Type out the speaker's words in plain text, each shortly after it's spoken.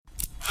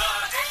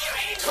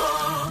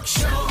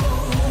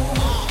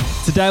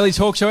to Daily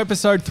Talk Show,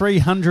 episode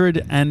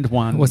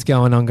 301. What's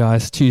going on,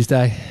 guys?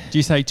 Tuesday. Do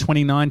you say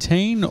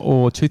 2019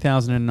 or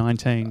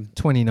 2019?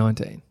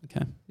 2019.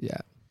 Okay. Yeah,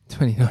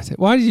 2019.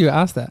 Why did you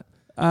ask that?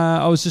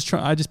 I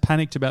just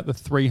panicked about the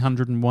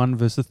 301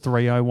 versus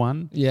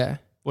 301. Yeah.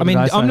 What did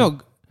I say?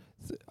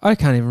 I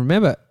can't even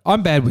remember.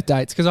 I'm bad with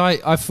dates because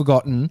I've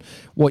forgotten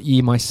what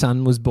year my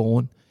son was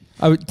born.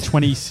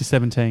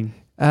 2017.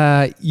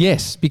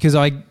 Yes, because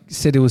I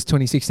said it was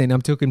 2016. I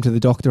took him to the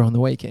doctor on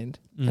the weekend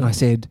and I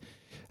said,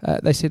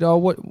 they said, oh,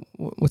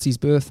 what's his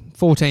birth?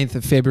 14th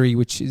of February,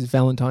 which is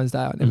Valentine's Day.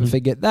 I'll never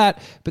forget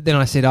that. But then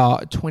I said,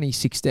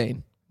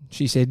 2016.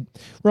 She said,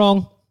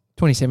 wrong,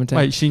 2017.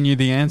 Wait, she knew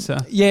the answer?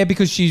 Yeah,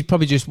 because she's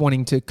probably just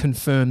wanting to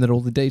confirm that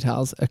all the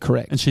details are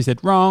correct. And she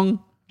said,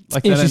 wrong.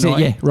 Like yeah, that she said,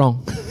 annoying? yeah,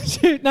 wrong.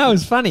 No, it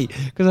was funny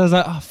because I was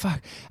like, oh,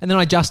 fuck. And then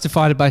I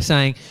justified it by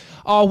saying,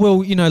 oh,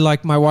 well, you know,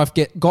 like my wife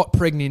got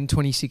pregnant in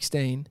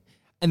 2016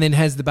 and then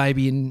has the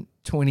baby in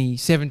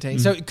 2017.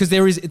 So, because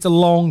it's a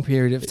long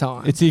period of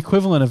time. It's the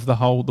equivalent of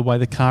the way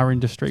the car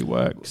industry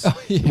works. Oh,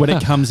 yeah. When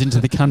it comes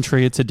into the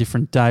country, it's a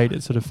different date.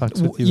 It sort of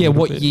fucks with you. Yeah, a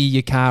little what bit. year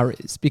your car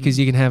is, because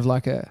you can have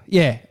like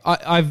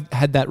I've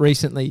had that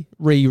recently,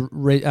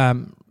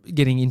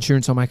 getting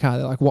insurance on my car.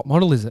 They're like, what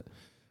model is it?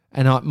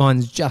 And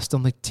mine's just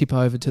on the tip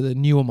over to the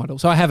newer model.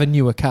 So I have a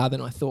newer car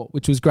than I thought,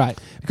 which was great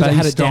because I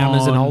had it down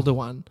as an older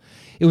one.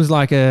 It was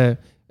like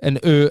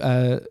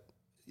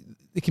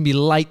it can be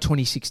late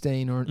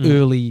 2016 or an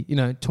early,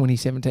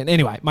 2017.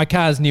 Anyway, my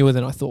car's newer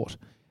than I thought,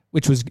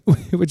 which was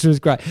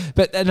great.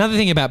 But another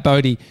thing about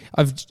Bodhi,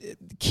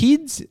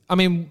 kids. I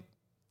mean,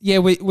 yeah,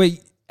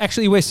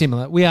 we're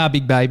similar. We are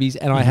big babies,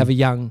 and I have a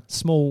younger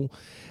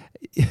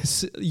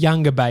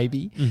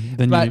baby.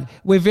 But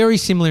we're very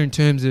similar in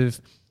terms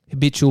of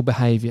habitual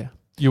behaviour.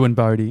 You and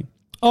Bodhi.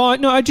 Oh,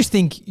 no, I just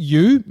think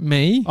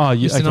me,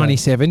 Mr.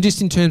 97,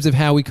 just in terms of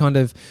how we kind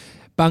of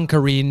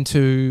bunker we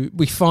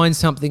find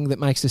something that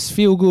makes us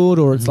feel good,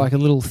 or it's like a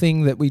little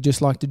thing that we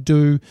just like to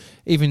do.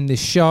 Even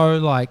this show,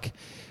 like...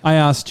 I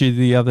asked you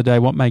the other day,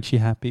 what makes you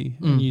happy?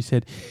 And you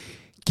said,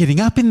 getting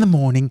up in the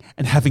morning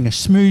and having a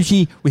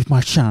smoothie with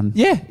my son.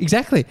 Yeah,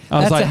 exactly.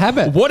 That's a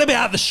habit. What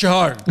about the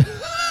show?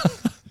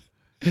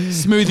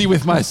 Smoothie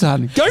with my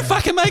son. Go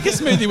fucking make a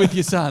smoothie with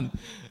your son.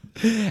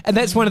 And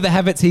that's one of the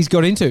habits he's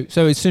got into.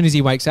 So as soon as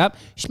he wakes up,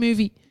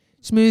 smoothie,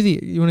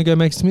 you want to go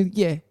make a smoothie?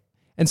 Yeah.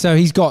 And so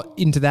he's got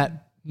into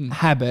that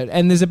habit.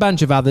 And there's a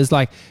bunch of others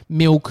like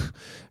milk.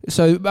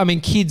 So, I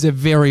mean, kids are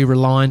very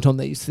reliant on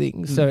these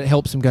things. So it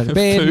helps them go to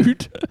bed.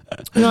 Food.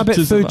 No, but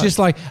food, just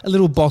like a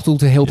little bottle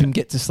to help him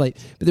get to sleep.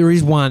 But there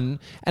is one.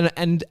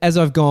 And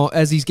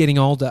as he's getting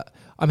older,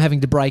 I'm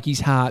having to break his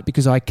heart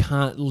because I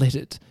can't let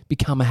it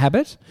become a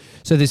habit.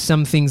 So there's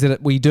some things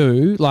that we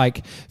do,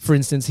 like, for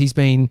instance, he's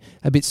been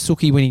a bit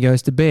sooky when he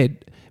goes to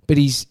bed, but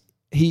he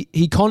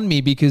conned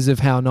me because of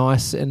how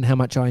nice and how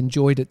much I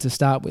enjoyed it to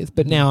start with.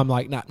 But now I'm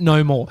like, nah,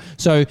 no more.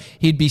 So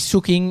he'd be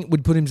sooking,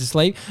 would put him to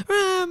sleep.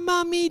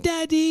 Mummy,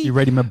 daddy. You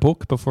read him a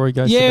book before he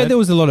goes to bed? Yeah, there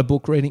was a lot of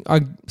book reading.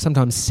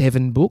 Sometimes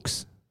 7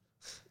 books.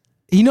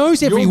 He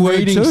knows every You're word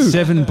reading too.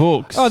 7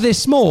 books. Oh, they're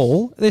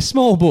small. They're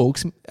small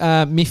books.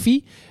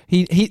 Miffy.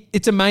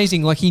 It's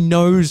amazing. Like, he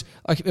knows,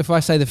 like, if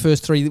I say the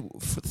first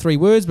three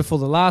words before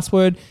the last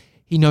word,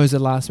 he knows the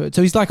last word.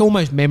 So he's like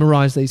almost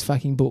memorized these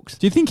fucking books.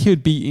 Do you think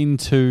he'd be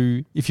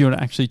into, if you were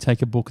to actually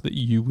take a book that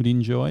you would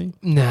enjoy?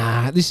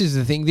 Nah, this is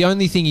the thing. The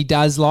only thing he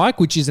does like,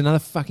 which is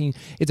another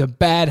it's a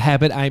bad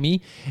habit,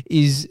 Amy,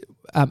 is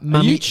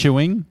mummy. Are you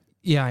chewing?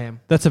 Yeah, I am.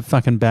 That's a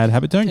fucking bad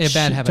habit.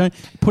 Bad habit.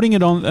 Putting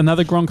it on,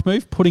 another Gronk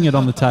move, putting it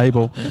on the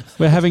table.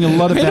 We're having a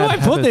lot of Where bad do I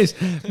habits. put this?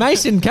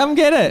 Mason, come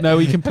get it. No,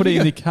 you can put it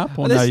in the cup,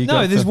 or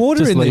there's water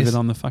just in leave this. it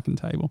on the fucking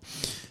table.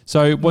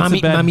 So what's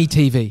the bad? Mummy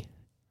TV.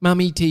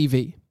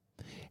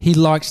 He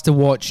likes to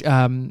watch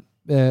Call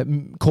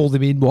the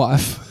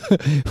Midwife.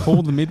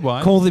 Call the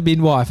Midwife? Call the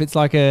Midwife. It's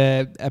like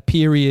a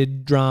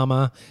period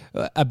drama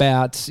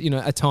about,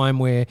 a time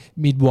where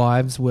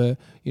midwives were,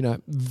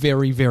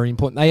 very, very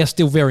important. They are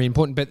still very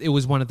important, but it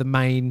was one of the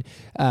main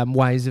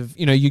ways of,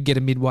 you'd get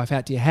a midwife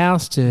out to your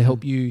house to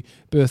help you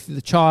birth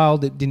the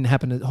child. It didn't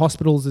happen at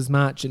hospitals as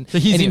much. And so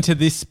he's into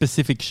this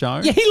specific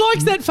show? Yeah, he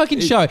likes that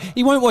fucking show.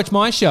 He won't watch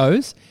my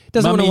shows.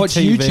 Doesn't Mummy want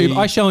to watch TV. YouTube.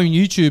 I show him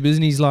YouTubers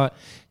and he's like,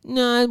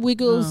 no,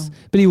 Wiggles. No.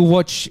 But he will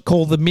watch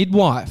Call the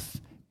Midwife.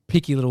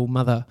 Picky little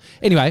mother.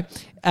 Anyway.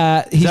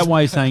 Is that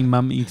why you're saying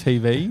Mummy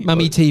TV?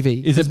 Mummy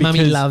TV. Is it because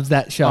Mummy loves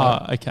that show?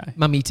 Oh, okay.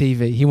 Mummy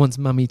TV. He wants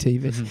Mummy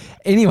TV.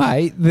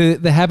 Anyway,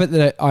 the habit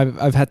that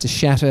I've had to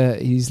shatter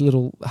his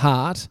little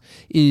heart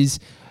is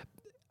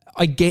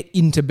I get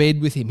into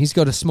bed with him. He's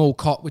got a small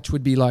cot which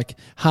would be like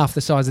half the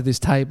size of this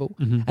table.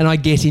 And I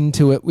get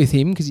into it with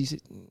him because he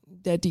said,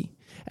 Daddy.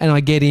 And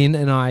I get in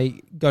and I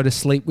go to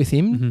sleep with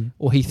him,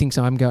 or he thinks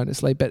I'm going to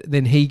sleep, but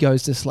then he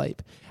goes to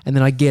sleep. And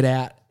then I get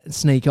out and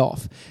sneak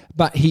off.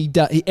 But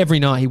every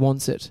night he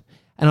wants it.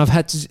 And I've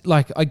had to,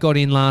 I got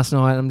in last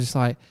night and I'm just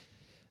like,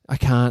 I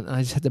can't.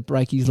 I just had to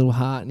break his little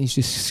heart and he's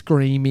just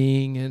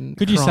screaming and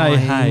Could you crying.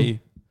 say, hey,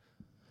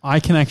 I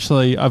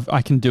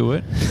can do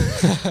it.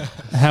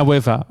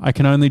 However, I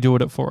can only do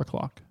it at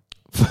 4:00.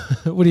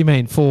 What do you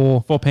mean?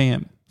 4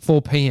 p.m.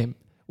 4 p.m.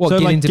 What, so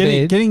get like into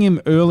bed? getting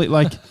him early,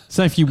 like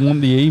say if you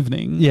want the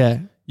evening, Yeah.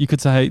 you could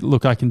say,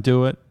 look, I can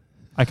do it.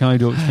 I can only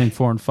do it between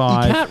 4 and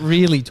 5. He can't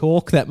really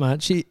talk that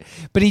much.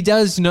 But he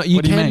does not. You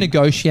What do you can mean?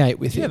 negotiate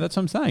with Yeah, him. that's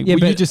what I'm saying. Yeah,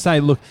 Well, you but- just say,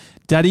 look,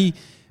 Daddy,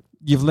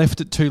 you've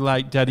left it too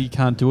late. Daddy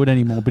can't do it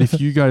anymore. But if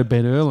you go to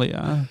bed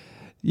earlier,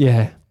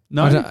 Yeah.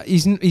 no.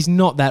 He's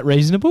not that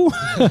reasonable.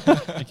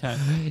 Okay.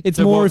 It's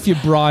So more what- if you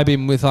bribe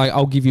him with like,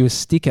 I'll give you a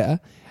sticker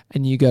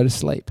and you go to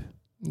sleep.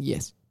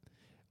 Yes.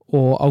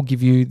 Or I'll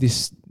give you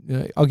this,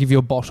 I'll give you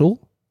a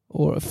bottle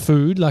or a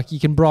food. Like you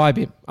can bribe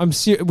him.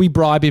 We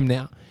bribe him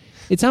now.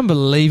 It's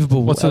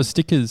unbelievable. What sort of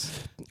stickers?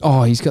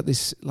 Oh, he's got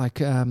this like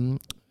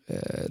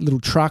little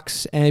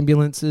trucks,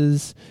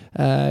 ambulances,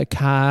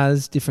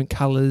 cars, different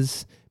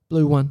colours,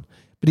 blue one.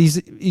 But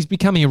he's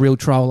becoming a real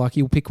troll. Like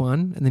he'll pick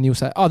one and then he'll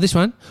say, oh, this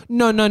one?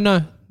 No.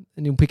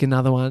 And he'll pick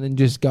another one and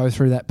just go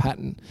through that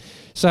pattern.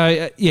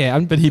 So,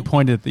 But he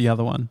pointed at the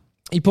other one.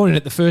 he pointed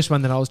at the first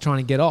one that I was trying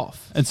to get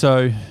off. And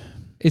so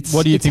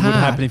what do you think would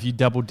hard. happen if you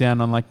doubled down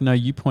on like, no,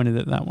 you pointed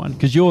at that one?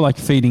 Because you're like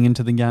feeding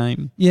into the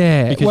game.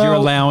 Yeah. Because you're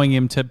allowing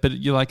him to, but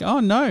you're like, oh,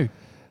 no.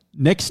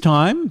 Next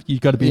time,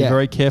 you've got to be Yeah.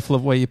 very careful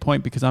of where you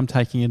point because I'm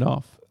taking it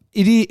off.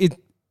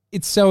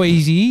 It's so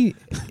easy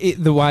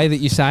the way that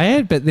you say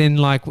it, but then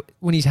like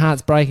when his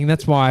heart's breaking,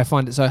 that's why I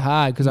find it so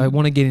hard because I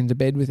want to get into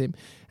bed with him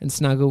and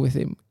snuggle with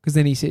him because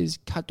then he says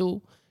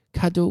cuddle,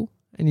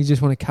 and you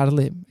just want to cuddle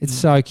him. It's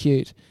so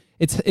cute.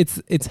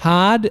 It's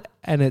hard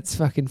and it's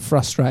fucking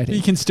frustrating.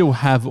 You can still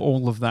have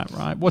all of that,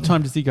 right? What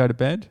time does he go to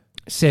bed?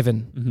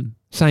 7, Mm-hmm.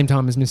 same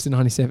time as Mr.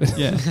 97.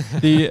 Yeah,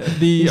 the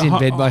He's in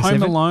bed by Home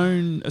 7.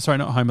 Alone. Sorry,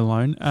 not Home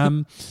Alone.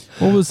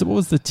 What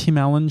was the Tim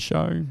Allen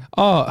show?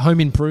 Oh,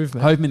 Home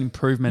Improvement. Home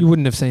Improvement. You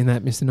wouldn't have seen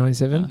that, Mr.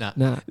 97. No.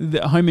 Nah.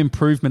 The Home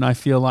Improvement, I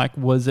feel like,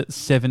 was at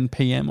 7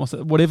 p.m. or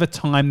so, whatever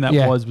time that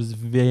Yeah. was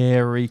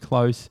very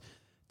close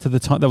to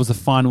the time. That was the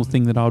final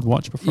thing that I would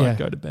watch before Yeah. I'd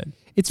go to bed.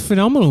 It's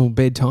phenomenal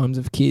bedtimes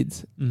of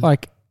kids. Mm.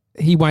 Like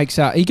he wakes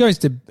up, he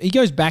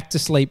goes back to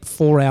sleep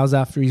 4 hours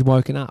after he's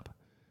woken up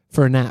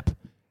for a nap.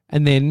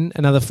 And then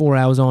another 4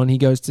 hours on, he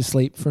goes to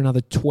sleep for another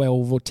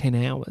 12 or 10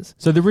 hours.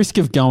 So the risk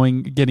of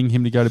getting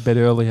him to go to bed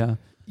earlier,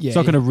 Yeah, it's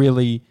not going to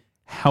really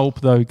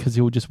help though because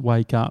he'll just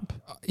wake up.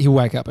 he'll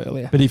wake up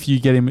earlier. But if you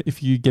get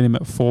him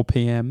at 4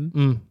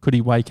 p.m., could he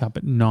wake up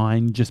at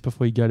 9 just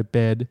before you go to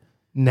bed?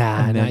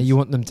 Nah, And then- you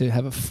want them to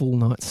have a full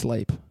night's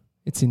sleep.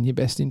 It's in your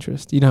best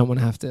interest. You don't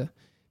want to have to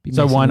be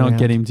So messing why not around.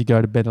 get him to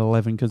go to bed at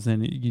 11? Because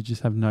then you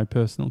just have no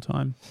personal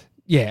time.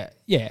 Yeah.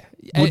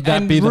 Would that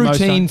and be the most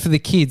routine for the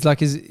kids?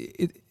 Like,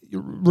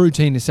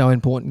 routine is so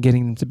important.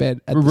 Getting them to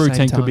bed at the same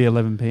Routine time. could be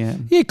 11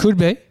 p.m. Yeah, it could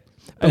be. But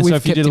And so we've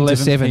if you kept did him to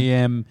 11 7.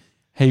 p.m.,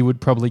 he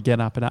would probably get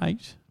up at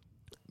 8.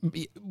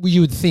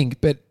 You would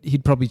think, but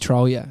he'd probably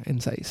troll you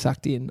and say,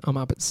 "Sucked in. I'm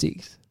up at 6."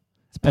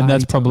 It's And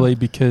that's party time. probably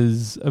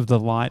because of the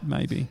light,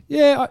 maybe.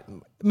 Yeah,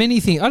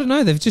 many things. I don't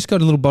know. They've just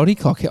got a little body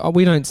clock.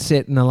 We don't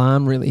set an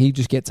alarm really. He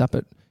just gets up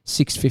at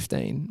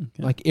 6:15,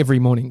 Okay. like every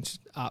morning. Just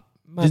up,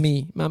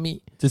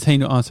 mummy. Does he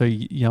not? Oh, so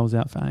he yells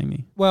out for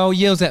Amy. Well,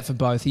 yells out for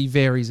both. He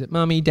varies it.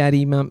 Mummy,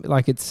 daddy, mum.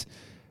 Like it's,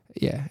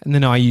 yeah. And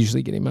then I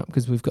usually get him up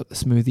because we've got the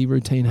smoothie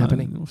routine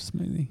happening. Oh,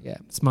 smoothie. Yeah,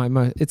 it's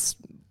it's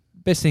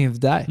best thing of the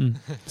day. Mm.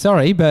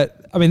 Sorry,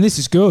 but I mean this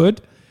is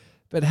good.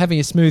 But having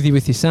a smoothie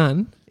with your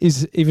son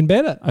is even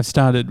better. I've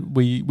started.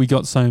 We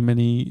got so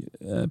many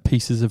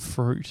pieces of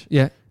fruit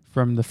Yeah.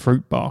 from the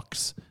fruit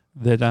box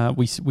that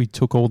we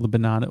took all the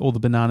banana. All the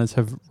bananas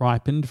have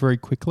ripened very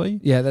quickly.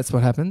 Yeah, that's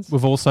what happens.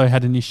 We've also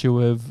had an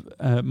issue of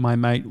my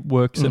mate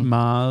works at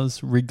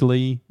Mars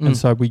Wrigley, and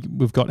so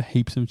we've got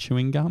heaps of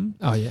chewing gum.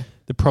 Oh yeah.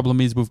 The problem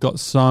is we've got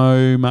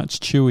so much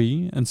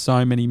chewy and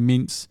so many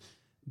mints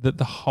that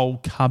the whole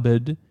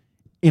cupboard,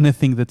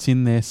 anything that's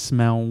in there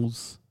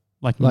smells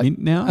like mint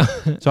now.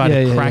 So I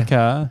had a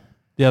cracker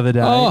the other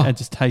day and it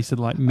just tasted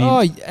like mint. Oh,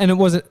 and it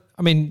wasn't.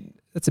 I mean,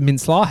 that's a mint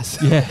slice.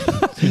 Yeah.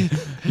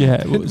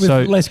 Yeah. With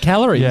So less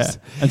calories. yeah.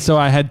 And so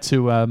I had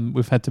to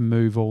we've had to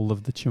move all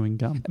of the chewing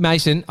gum.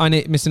 Mason, I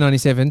need Mr.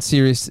 97.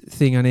 Serious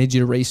thing. I need you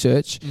to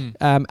research.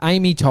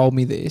 Amy told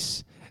me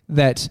this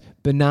that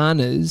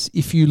bananas,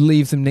 if you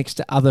leave them next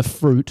to other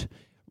fruit,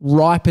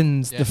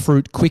 ripens the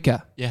fruit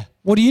quicker. Yeah.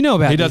 What do you know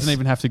about He this? doesn't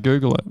even have to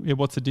Google it. Yeah,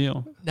 what's the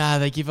deal? Nah,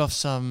 they give off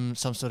some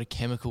sort of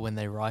chemical when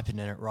they ripen,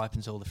 and it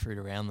ripens all the fruit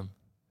around them.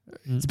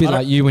 It's a bit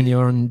like you when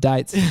you're on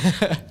dates,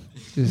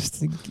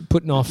 just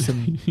putting off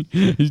some.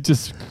 He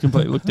just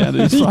completely looked down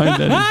at his phone.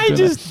 Then I he's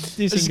just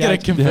Just gonna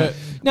disengaged. convert.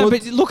 No,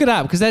 but look it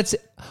up because that's.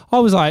 I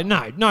was like,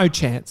 no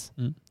chance.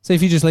 So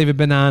if you just leave a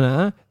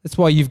banana, that's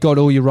why you've got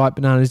all your ripe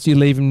bananas. Do you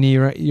leave them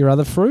near your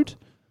other fruit?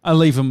 I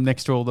leave them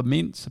next to all the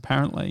mints,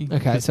 apparently.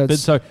 Okay, so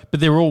but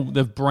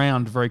they've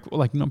browned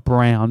like not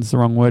browned, it's the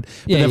wrong word.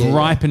 But they've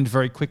ripened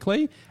very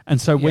quickly, and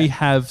so we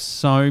have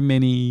so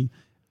many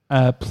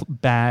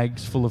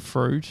bags full of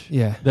fruit.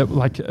 Yeah. That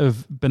like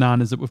of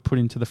bananas that we've put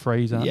into the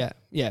freezer.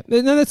 Yeah.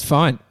 No, that's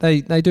fine.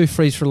 They do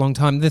freeze for a long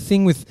time. The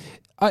thing with,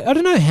 I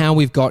don't know how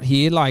we've got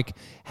here, like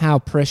how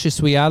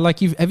precious we are. Like,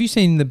 have you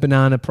seen the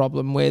banana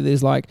problem where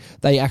there's like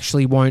they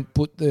actually won't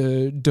put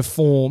the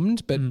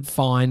deformed but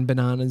fine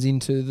bananas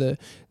into the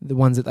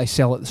ones that they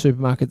sell at the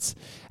supermarkets,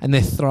 and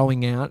they're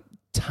throwing out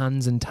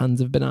tons and tons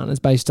of bananas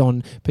based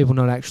on people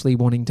not actually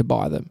wanting to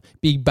buy them.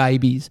 Big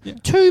babies,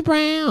 too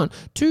brown,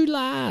 too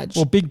large.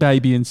 Well, Big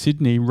Baby in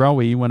Sydney,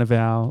 Rowie, one of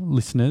our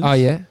listeners. Oh,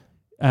 yeah.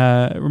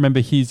 Remember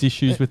his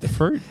issues with the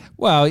fruit?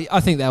 Well,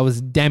 I think that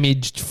was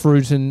damaged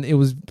fruit and it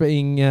was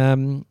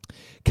being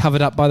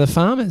covered up by the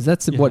farmers.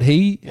 That's what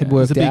he had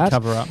worked out. It was a big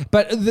cover up.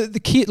 But the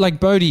kid, like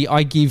Bodie,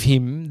 I give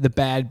him the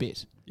bad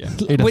bit. Yeah,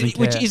 he doesn't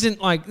which care.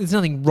 isn't like, there's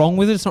nothing wrong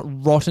with it. It's not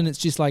rotten. It's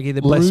just like either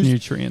less bruised.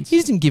 nutrients. He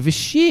doesn't give a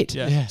shit.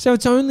 Yeah. So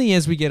it's only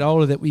as we get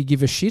older that we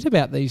give a shit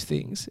about these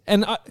things.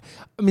 And I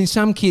mean,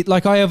 some kid,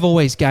 like I have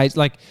always gauged,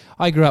 like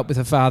I grew up with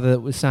a father that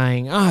was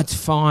saying, it's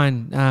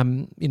fine.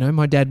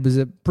 My dad was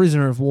a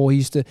prisoner of war. He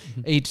used to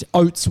eat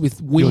oats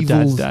with weevils. Your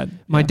dad's dad.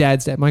 My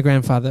dad's dad. My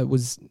grandfather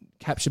was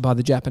captured by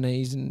the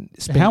Japanese and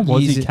spent How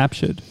was years he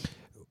captured?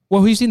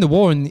 Well, he was in the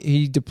war and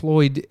he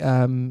deployed,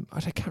 I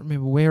can't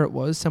remember where it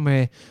was,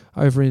 somewhere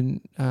over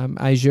in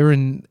Asia,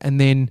 and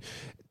then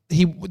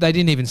they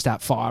didn't even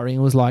start firing.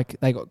 It was like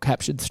they got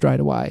captured straight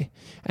away,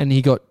 and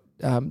he got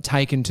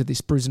taken to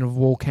this prisoner of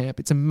war camp.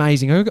 It's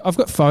amazing. I've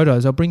got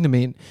photos. I'll bring them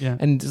in. Yeah.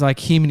 And it's like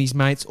him and his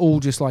mates all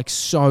just like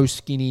so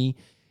skinny,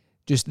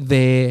 just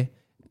there.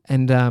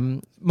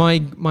 And my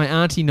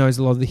auntie knows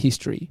a lot of the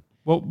history.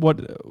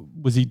 What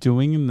was he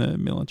doing in the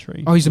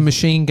military? Oh, he's a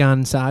machine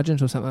gun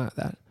sergeant or something like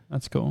that.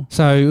 That's cool.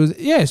 So it was,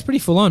 it's pretty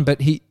full on. But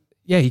he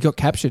got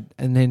captured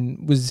and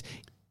then was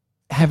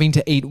having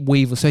to eat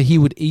weevils. So he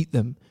would eat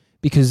them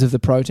because of the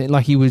protein.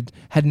 Like he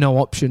had no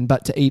option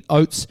but to eat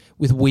oats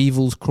with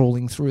weevils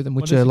crawling through them,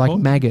 which are like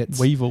maggots.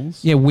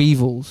 Weevils. Yeah,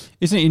 weevils.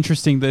 Isn't it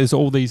interesting? There's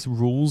all these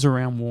rules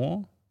around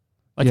war.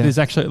 Like there's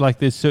actually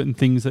there's certain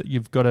things that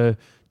you've got to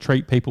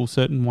treat people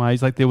certain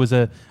ways. Like there was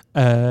a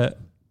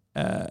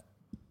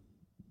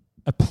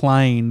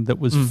plane that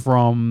was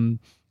from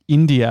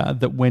India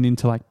that went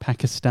into like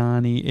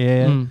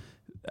Pakistani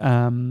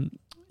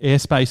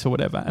airspace or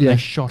whatever, and they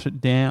shot it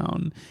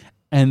down,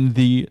 and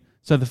the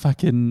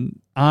fucking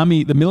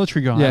army, the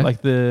military guy,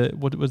 like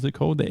what was it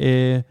called,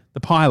 the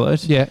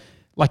pilot,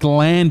 like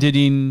landed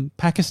in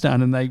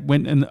Pakistan, and they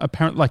went, and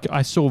apparently, like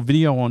I saw a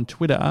video on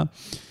Twitter.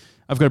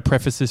 I've got to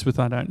preface this with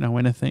I don't know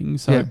anything,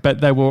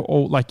 but they were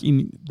all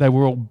they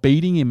were all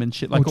beating him and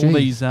shit, like all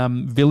these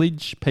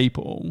village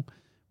people.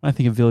 I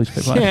think of village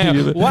people.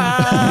 YMCA.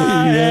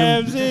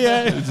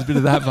 It's a bit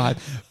of that vibe.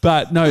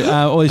 But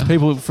no, all these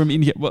people from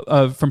India,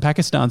 from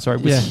Pakistan,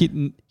 was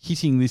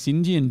hitting this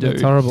Indian dude.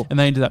 That's horrible. And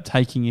they ended up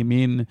taking him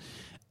in.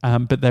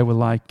 But they were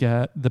like,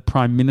 the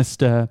Prime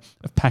Minister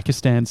of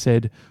Pakistan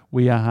said,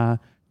 we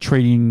are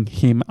treating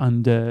him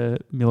under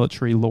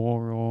military law,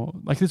 or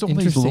like there's all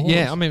these laws.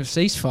 Yeah, I mean,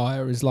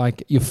 ceasefire is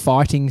like you're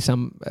fighting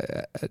some,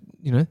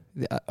 the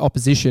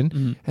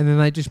opposition, and then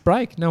they just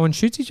break. No one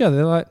shoots each other.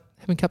 They're like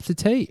having cups of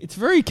tea. It's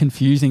very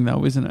confusing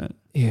though, isn't it?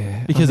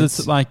 Yeah. Because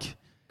it's like,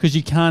 because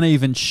you can't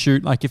even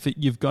shoot, like if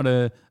you've got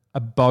a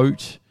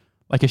boat,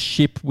 like a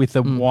ship with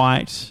a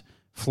white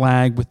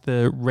flag with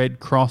the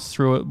red cross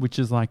through it, which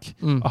is like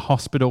a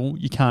hospital,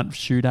 you can't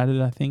shoot at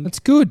it, I think. That's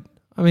good.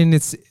 I mean,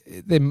 it's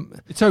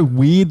so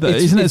weird though,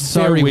 isn't it?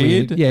 So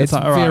weird. Yeah, it's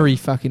like, very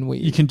fucking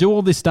weird. You can do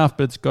all this stuff,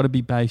 but it's got to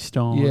be based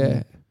on.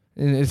 Yeah.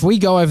 And if we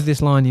go over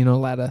this line, you're not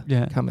allowed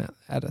to come out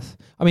at us.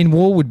 I mean,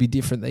 war would be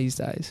different these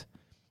days.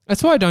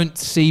 That's why I don't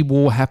see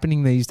war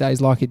happening these days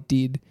like it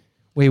did,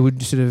 where it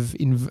would sort of...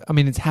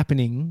 it's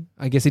happening.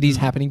 I guess it is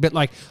happening, but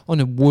like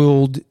on a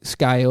world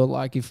scale,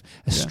 like if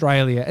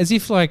Australia... As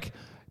if like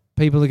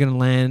people are going to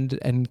land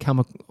and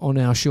come on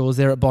our shores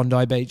there at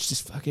Bondi Beach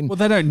just fucking... Well,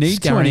 they don't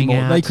need to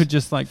anymore. They could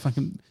just like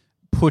fucking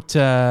put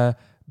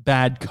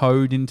bad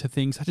code into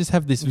things. I just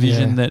have this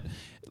vision that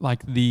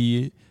like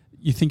you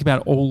think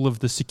about all of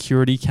the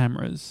security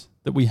cameras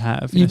that we have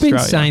in Australia. You've been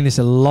saying this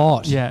a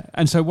lot. Yeah.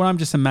 And so what I'm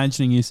just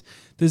imagining is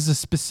there's a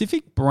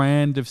specific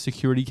brand of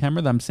security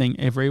camera that I'm seeing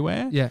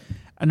everywhere. Yeah.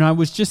 And I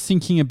was just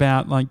thinking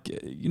about like,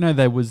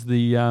 there was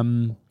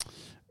the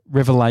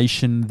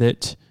revelation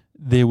that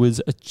there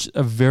was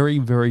a very,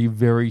 very,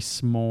 very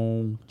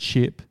small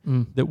chip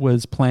that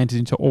was planted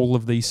into all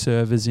of these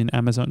servers in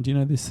Amazon. Do you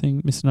know this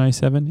thing, Mr.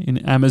 97? In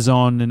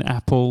Amazon and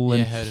Apple.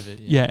 Yeah, heard of it.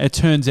 Yeah, it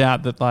turns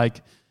out that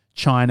like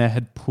China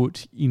had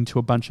put into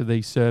a bunch of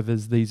these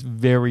servers these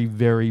very,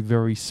 very,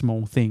 very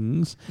small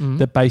things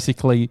that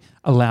basically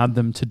allowed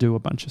them to do a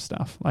bunch of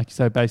stuff. Like,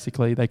 so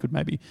basically they could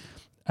maybe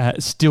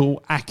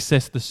still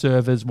access the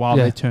servers while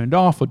they're turned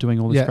off or doing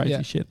all this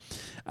crazy shit.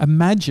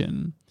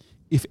 Imagine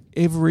if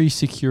every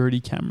security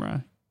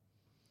camera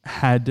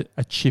had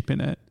a chip in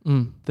it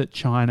that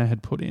China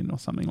had put in or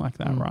something like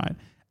that, right?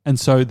 And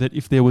so that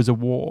if there was a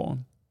war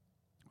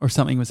or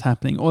something was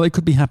happening, or it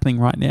could be happening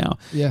right now,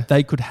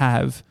 they could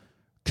have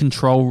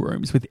control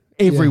rooms with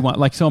everyone.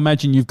 Like, so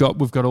imagine we've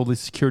got all these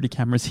security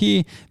cameras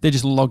here. They're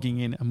just logging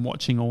in and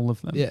watching all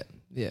of them. Yeah.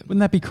 Yeah. Wouldn't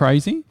that be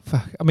crazy?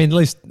 Fuck. I mean, at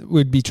least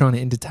we'd be trying to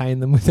entertain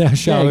them with our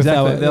show. Yeah,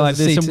 exactly. If They're like,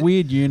 there's some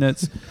weird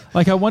units.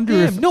 Like, I wonder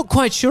if... I'm not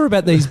quite sure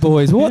about these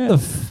boys. What the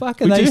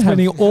fuck are they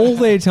spending all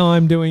their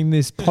time doing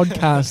this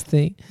podcast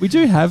thing? We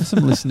do have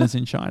some listeners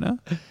in China.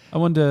 I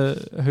wonder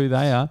who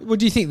they are. What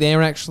do you think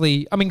they're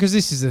actually... I mean, because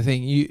this is the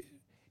thing.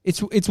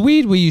 It's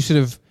weird where you sort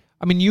of...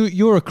 I mean,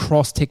 you're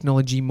across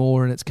technology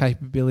more and its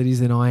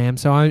capabilities than I am,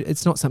 so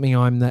it's not something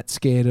I'm that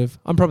scared of.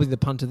 I'm probably the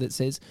punter that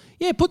says,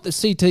 yeah, put the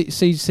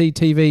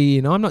CCTV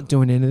in. I'm not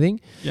doing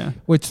anything. Yeah.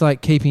 Which,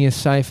 like, keeping us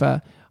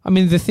safer. I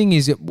mean, the thing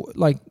is,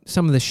 like,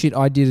 some of the shit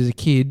I did as a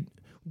kid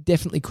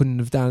definitely couldn't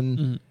have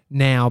done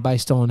now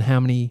based on how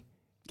many...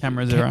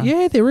 Cameras there are.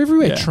 Yeah, they're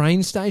everywhere. Yeah.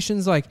 Train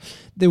stations, like,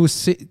 there was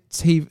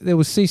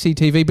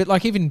CCTV, but,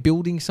 like, even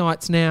building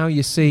sites now,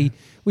 you see...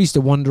 We used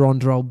to wander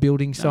onto old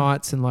building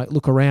sites and like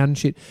look around and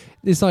shit.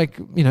 There's like,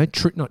 you know,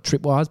 not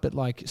tripwires, but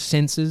like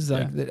sensors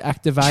that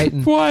activate.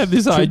 Why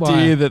this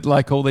idea that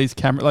like all these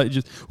cameras, like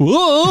just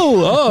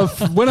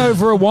went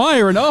over a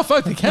wire and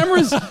fuck the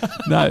cameras.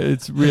 No,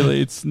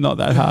 it's not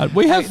that hard.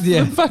 We have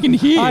fucking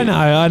here. I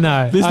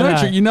know. There's no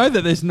trick. You know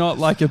that there's not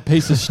like a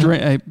piece of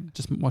string. Hey,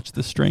 just watch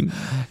the string.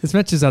 As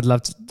much as I'd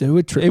love to do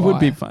a tripwire, it would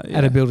be fun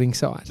at a building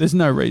site. There's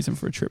no reason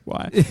for a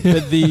tripwire,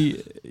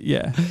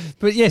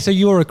 but so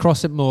you're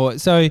across it more.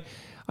 So,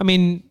 I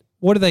mean,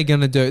 what are they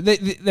going to do?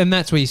 Then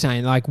that's what you're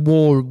saying. Like,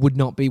 war would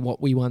not be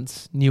what we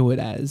once knew it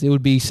as. It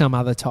would be some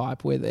other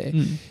type where they're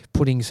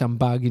putting some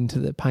bug into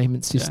the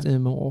payment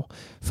system or...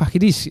 Fuck,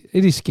 it is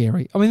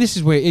scary. I mean, this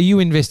is where... Are you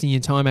investing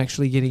your time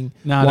actually getting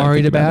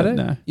worried about it?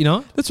 No. You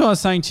know? That's what I was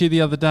saying to you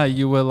the other day.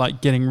 You were,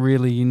 like, getting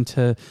really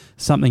into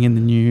something in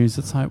the news.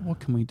 It's like, what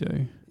can we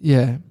do?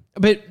 Yeah.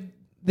 But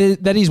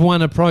that is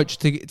one approach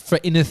for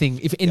anything.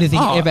 If anything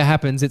ever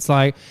happens, it's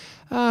like...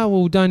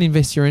 well, don't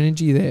invest your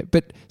energy there.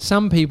 But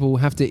some people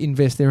have to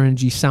invest their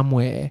energy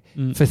somewhere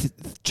for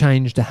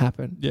change to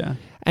happen. Yeah.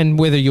 And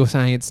whether you're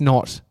saying it's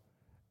not...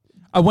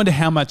 I wonder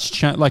how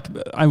much... like,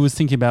 I was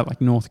thinking about,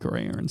 like, North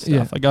Korea and stuff.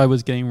 Yeah. Like, I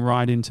was getting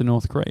right into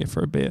North Korea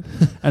for a bit.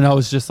 And I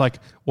was just, like,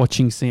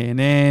 watching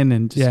CNN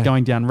and just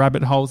going down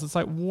rabbit holes. It's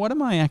like, what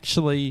am I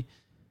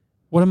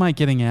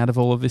getting out of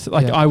all of this?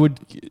 Like, I would...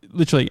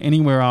 Literally,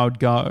 anywhere I would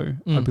go,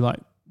 I'd be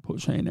like, put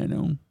CNN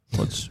on.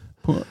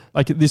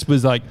 Like, this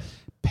was, like...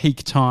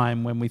 peak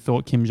time when we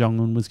thought Kim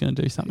Jong-un was going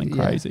to do something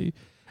crazy.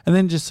 And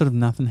then just sort of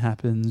nothing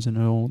happens and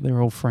they're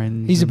all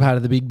friends. He's a part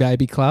of the big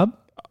baby club.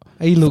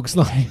 He looks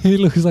like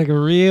a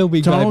real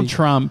big baby. Donald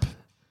Trump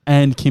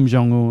and Kim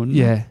Jong-un.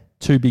 Yeah.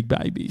 Two big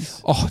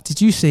babies. Oh,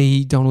 did you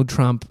see Donald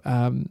Trump?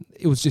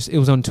 It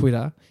was on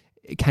Twitter.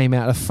 It came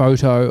out a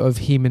photo of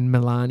him and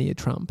Melania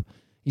Trump,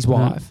 his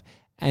wife,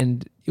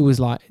 and it was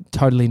like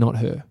totally not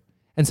her.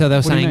 And so they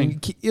were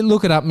saying,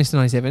 look it up, Mr.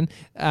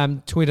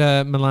 97.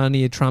 Twitter,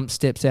 Melania Trump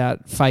steps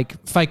out,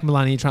 fake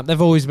Melania Trump.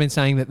 They've always been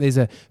saying that there's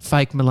a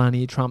fake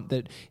Melania Trump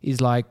that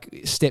is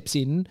like steps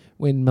in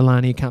when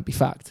Melania can't be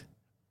fucked.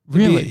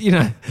 Really? You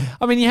know,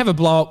 I mean, you have a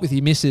blow up with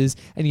your missus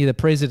and you're the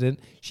president.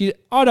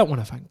 I don't want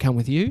to fucking come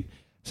with you.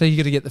 So you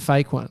got to get the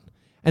fake one.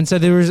 And so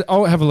there is,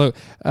 have a look.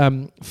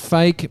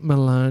 Fake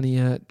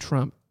Melania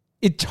Trump.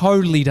 It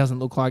totally doesn't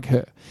look like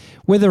her.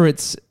 Whether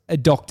it's a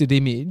doctored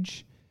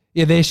image...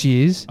 Yeah, there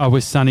she is. Oh,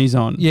 with Sunny's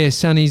on. Yeah,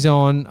 Sunny's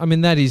on. I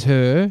mean, that is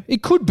her.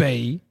 It could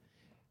be.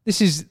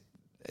 It is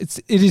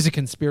a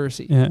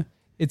conspiracy. Yeah.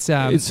 It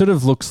sort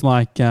of looks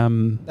like...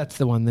 that's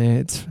the one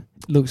there.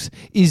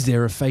 Is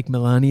there a fake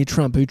Melania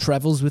Trump who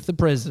travels with the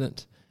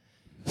president?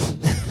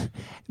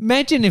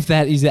 Imagine if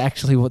that is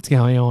actually what's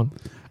going on.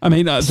 I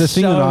mean, the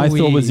thing that I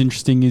thought was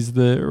interesting is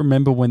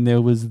remember when there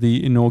was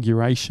the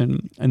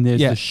inauguration and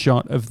there's the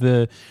shot of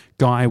the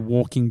guy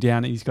walking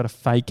down and he's got a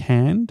fake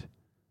hand?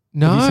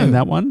 No. Have you seen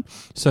that one?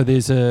 So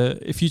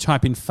if you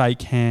type in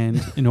fake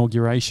hand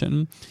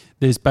inauguration,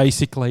 there's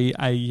basically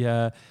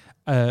a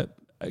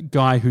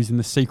guy who's in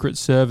the Secret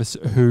Service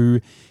who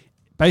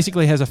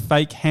basically has a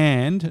fake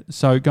hand.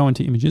 So go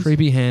into images.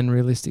 Creepy hand,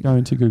 realistic. Go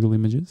into Google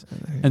Images.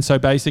 And so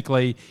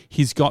basically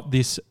he's got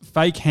this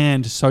fake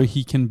hand so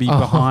he can be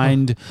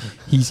behind,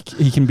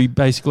 he can be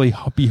basically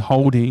be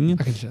holding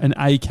an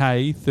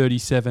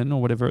AK-37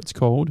 or whatever it's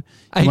called.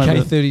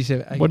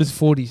 AK-37. What is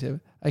 47?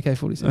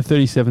 AK-47.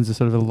 37's a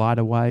sort of a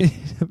lighter weight.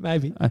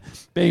 Maybe. But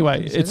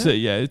anyway,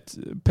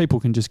 people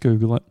can just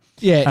Google it.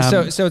 Yeah,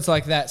 so it's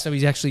like that. So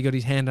he's actually got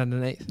his hand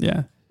underneath.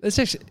 Yeah. It's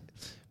actually,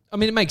 I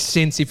mean, it makes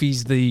sense if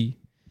he's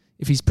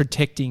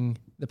protecting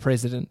the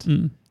president.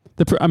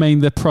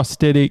 The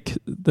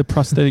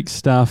prosthetic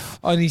stuff.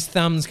 Oh, and his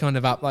thumb's kind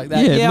of up like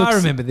that. Yeah, I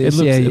remember this.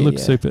 It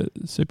looks super,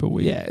 super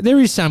weird. Yeah, there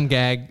is some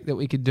gag that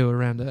we could do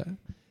around a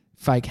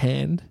fake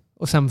hand.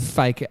 Or some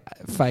fake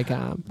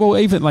arm. Well,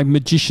 even like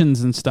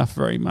magicians and stuff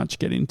very much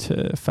get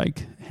into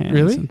fake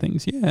hands and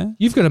things. Yeah.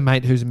 You've got a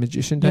mate who's a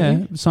magician,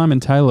 don't you? Simon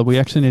Taylor. We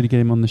actually need to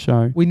get him on the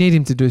show. We need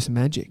him to do some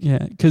magic.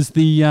 Yeah, because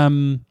you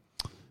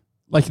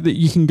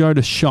can go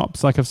to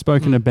shops. Like I've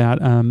spoken about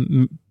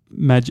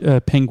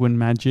Penguin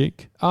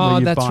Magic. Oh, where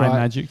you that's buy right.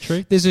 Magic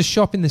tricks. There's a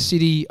shop in the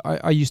city.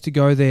 I used to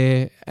go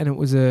there and it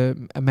was a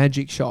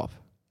magic shop.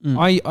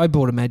 I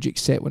bought a magic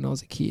set when I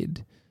was a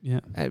kid. Yeah.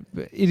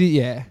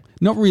 Yeah.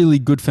 Not really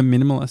good for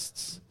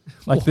minimalists.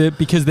 Like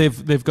because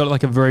they've got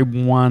like a very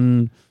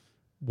one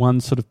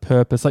sort of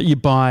purpose. Like you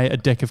buy a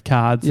deck of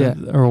cards that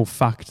are all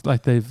fucked.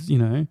 Like they're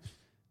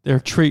a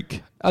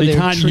trick. So you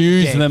can't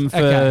use them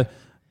for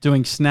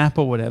doing Snap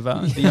or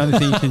whatever. The only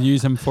thing you can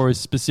use them for is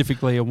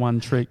specifically a one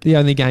trick. The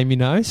only game you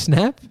know,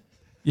 Snap?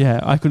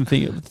 Yeah, I couldn't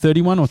think of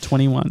 31 or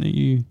 21. Are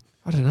you?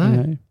 I don't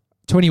know.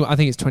 21. I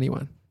think it's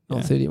 21,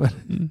 not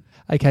 31.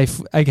 AK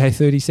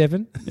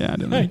 37. Yeah, I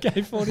don't know.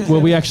 AK 47.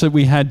 Well,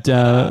 we had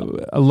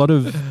a lot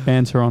of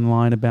banter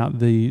online about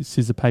the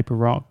scissor paper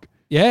rock.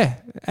 Yeah,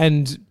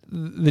 and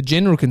the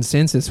general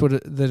consensus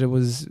that it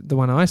was the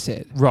one I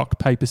said. Rock,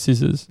 paper,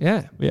 scissors.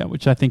 Yeah. Yeah,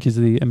 which I think is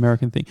the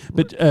American thing.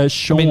 But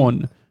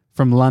Sean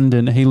from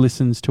London, he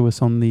listens to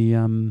us on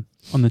the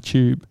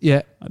tube.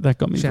 Yeah. That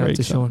got me very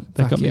excited. Sean.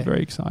 That got me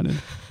very excited.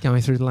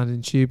 Going through the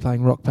London tube,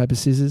 playing rock, paper,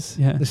 scissors.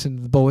 Yeah. Listening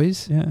to the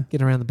boys. Yeah.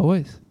 Getting around the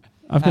boys.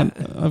 I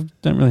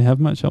don't really have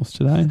much else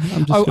today.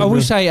 I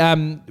will say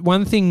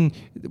one thing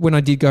when I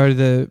did go to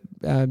the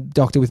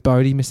doctor with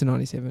Bodie, Mr.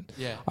 97,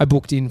 I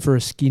booked in for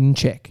a skin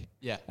check.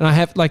 Yeah. And I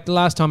have, like the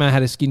last time I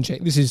had a skin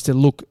check, this is to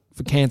look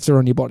for cancer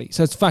on your body.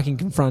 So it's fucking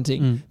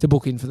confronting to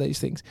book in for these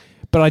things.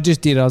 But I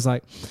just did. I was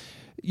like,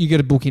 you got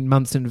to book in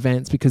months in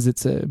advance because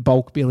it's a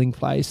bulk billing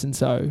place. And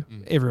so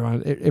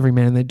every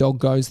man and their dog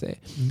goes there.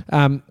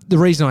 The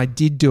reason I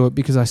did do it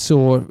because I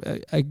saw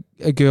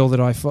a girl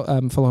that I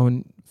follow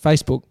on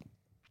Facebook.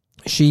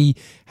 She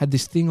had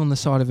this thing on the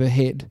side of her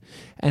head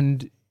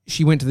and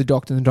she went to the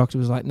doctor and the doctor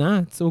was like,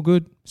 nah, it's all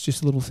good. It's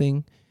just a little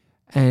thing.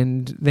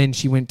 And then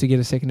she went to get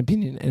a second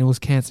opinion and it was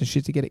cancer. She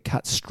had to get it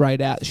cut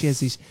straight out. She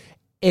has this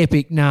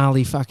epic,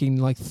 gnarly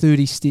fucking like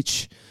 30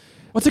 stitch.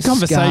 What's a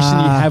conversation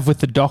you have with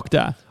the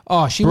doctor?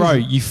 Oh,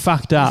 you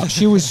fucked up.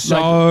 She was so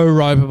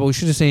ropeable.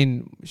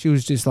 She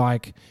was just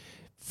like,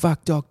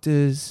 fuck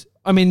doctors.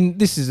 I mean,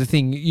 this is the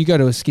thing. You go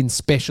to a skin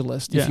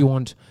specialist if you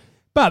want.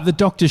 But the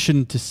doctor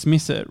shouldn't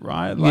dismiss it,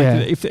 right?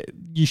 Like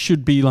you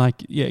should be like,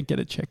 get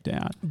it checked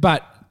out.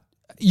 But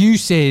you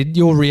said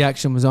your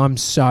reaction was, I'm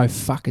so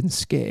fucking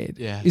scared.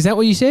 Yeah. Is that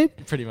what you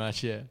said? Pretty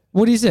much, yeah.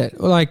 What is it?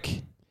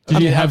 Like,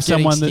 did you have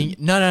someone that...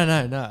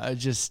 No.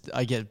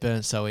 I get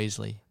burnt so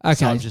easily. Okay.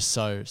 So I'm just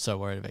so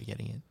worried about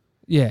getting it.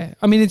 Yeah.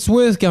 I mean, it's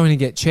worth going to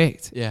get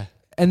checked. Yeah.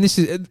 And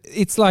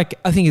it's like,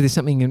 I think there's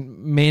something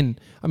in men.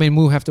 I mean,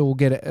 we'll have to all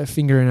get a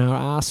finger in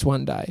our ass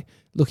one day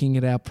looking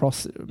at our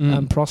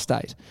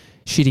prostate,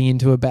 shitting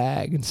into a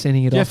bag and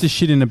sending it off. You have to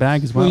shit in a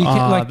bag as well. You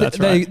can, like that's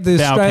right. The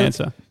bowel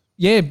cancer.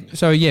 Yeah.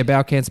 So,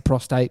 bowel cancer,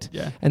 prostate.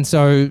 Yeah. And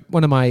so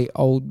one of my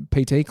old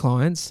PT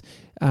clients,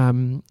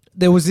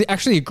 there was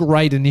actually a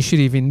great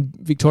initiative in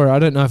Victoria. I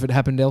don't know if it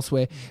happened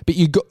elsewhere, but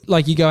you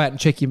go out and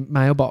check your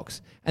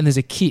mailbox and there's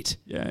a kit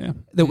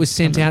that was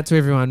sent out to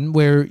everyone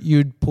where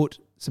you'd put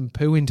some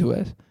poo into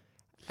it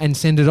and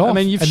send it off. I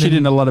mean, you've shit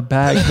in a lot of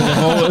bags.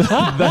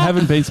 They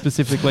haven't been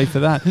specifically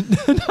for that.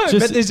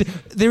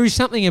 But there is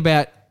something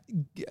about,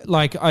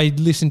 like, I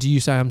listened to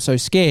you say, I'm so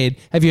scared.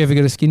 Have you ever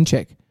got a skin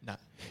check? No.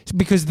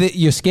 Because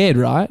you're scared,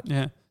 right?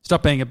 Yeah.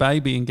 Stop being a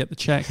baby and get the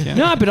check. Yeah.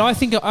 No, but I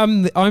think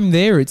I'm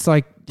there. It's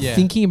like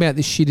thinking about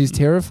this shit is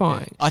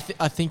terrifying. I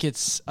think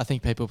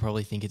people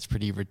probably think it's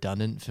pretty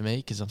redundant for me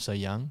because I'm so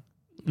young.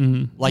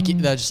 Mm-hmm. Like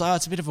they're just like,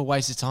 it's a bit of a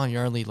waste of time.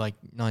 You're only like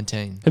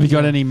 19. Have you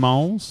got any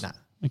moles? Nah.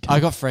 Okay. I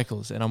got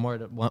freckles, and I'm worried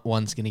that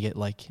one's going to get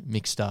like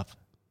mixed up.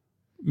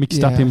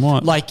 Mixed up in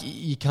what? Like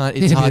you can't.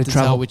 It's hard to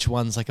tell which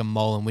one's like a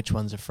mole and which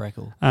one's a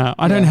freckle.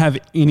 I don't have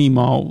any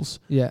moles.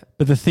 Yeah.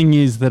 But the thing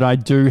is that I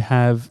do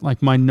have,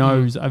 like, my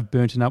nose. I've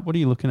burnt it up. What are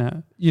you looking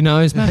at? Your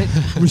nose, mate.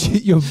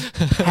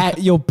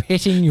 You're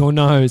petting your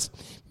nose.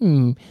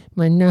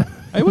 My nose.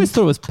 I always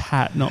thought it was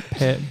pat, not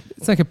pet.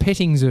 It's like a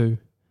petting zoo.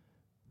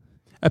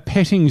 A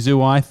petting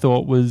zoo, I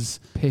thought was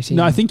petting.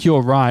 No, I think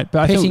you're right.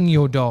 But petting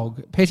your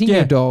dog. Petting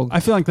your dog. I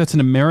feel like that's an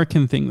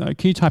American thing, though.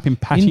 Can you type in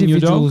patting your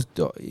dog?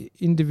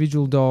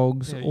 Individual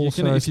dogs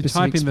also if you specific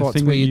type in the spots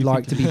thing where that you'd you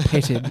like to be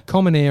petted.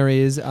 Common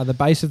areas are the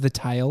base of the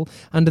tail,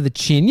 under the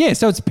chin. Yeah,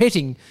 so it's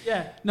petting.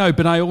 Yeah. No,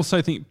 but I also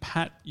think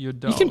pat your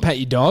dog. You can pat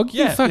your dog.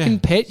 You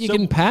fucking pet. You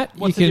can pat.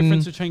 What's the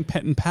difference between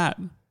pet and pat?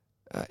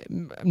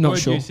 I'm not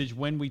sure. Word usage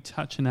when we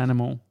touch an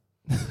animal.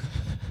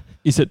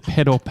 Is it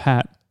pet or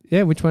pat?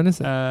 Yeah, which one is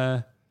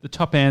it? The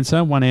top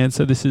answer, one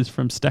answer, this is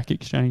from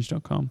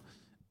stackexchange.com.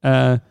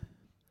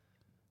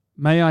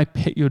 May I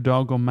pet your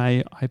dog or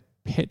may I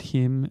pet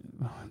him?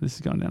 Oh, this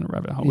is going down a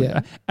rabbit hole.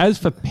 Yeah. As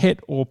for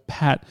pet or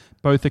pat,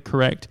 both are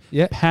correct.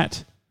 Yeah.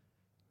 Pat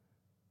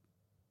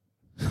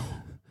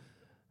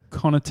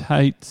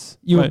connotates...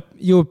 You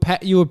were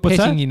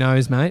petting your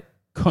nose, mate.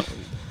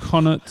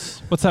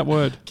 Connotes... What's that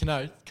word?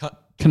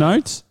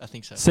 Connotes? I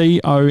think so.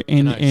 Connotes.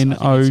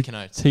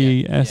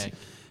 Yeah.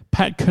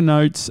 Pat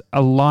connotes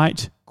a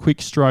light,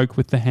 quick stroke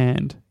with the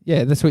hand.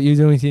 Yeah, that's what you were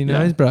doing with your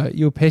nose, bro.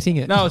 You were petting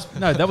it. No,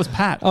 that was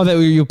pat. Oh,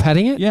 you were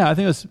patting it? Yeah, I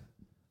think it was...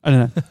 I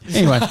don't know.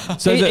 Anyway,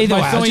 so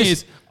my point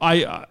is,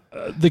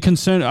 the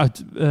concern...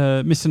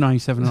 Mr.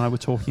 97 and I were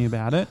talking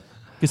about it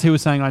because he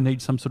was saying I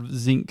need some sort of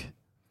zinc.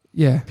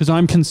 Yeah. Because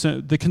I'm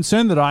concerned... The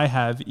concern that I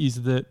have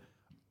is that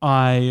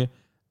I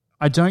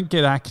I don't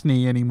get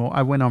acne anymore.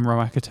 I went on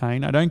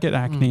Roaccutane. I don't get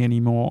acne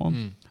anymore.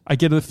 I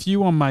get a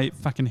few on my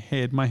fucking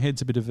head. My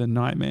head's a bit of a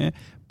nightmare.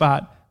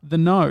 But the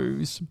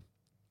nose,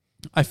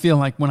 I feel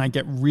like when I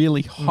get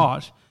really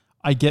hot,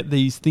 I get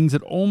these things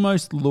that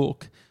almost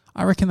look,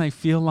 I reckon they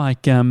feel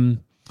like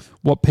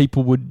what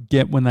people would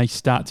get when they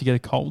start to get a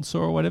cold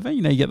sore or whatever.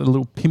 You know, you get the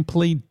little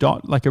pimply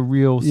dot, like a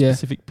real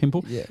specific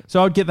pimple. Yeah.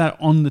 So I'd get that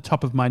on the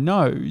top of my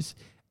nose,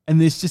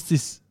 and there's just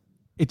this,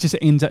 it just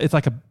ends up, it's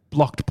like a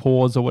blocked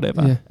pores or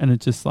whatever, and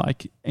it just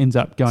like ends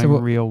up going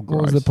real gross.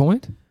 What was the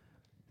point?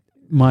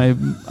 I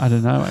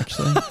don't know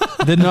actually.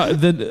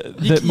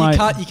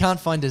 You can't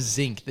find a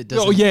zinc that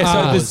doesn't. Oh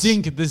yeah, so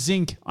the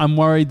zinc. I'm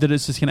worried that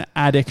it's just going to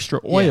add extra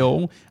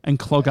oil and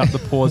clog up the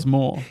pores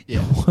more.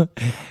 Yeah.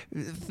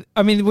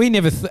 I mean, we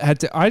never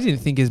had to. I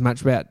didn't think as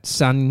much about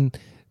sun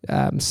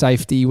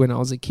safety when I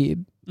was a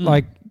kid.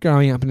 Like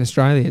growing up in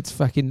Australia, it's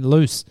fucking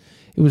loose.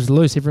 It was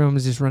loose. Everyone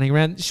was just running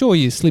around. Sure,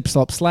 you slip,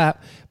 slop,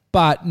 slap,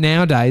 but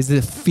nowadays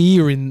the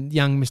fear in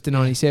young Mr.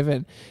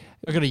 97.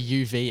 I've got a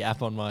UV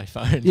app on my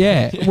phone.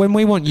 Yeah, when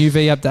we want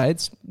UV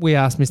updates, we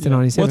ask Mr.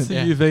 97. What's the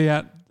UV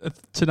at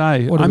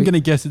today? I'm going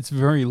to guess it's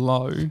very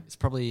low. It's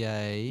probably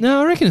a...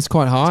 No, I reckon it's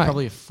quite high. It's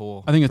probably a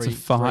 4. I think it's a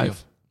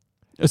 5.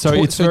 So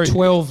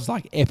 12's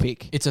like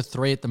epic. It's a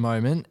 3 at the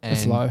moment, and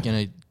it's low.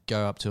 Going to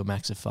go up to a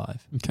max of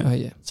 5. Okay. Oh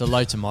yeah. So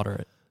low to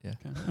moderate. Yeah.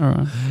 Okay. All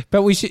right.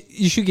 But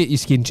you should get your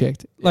skin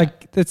checked.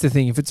 Like that's the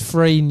thing. If it's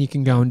free and you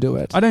can go and do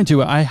it. I don't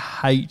do it. I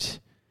hate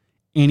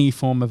any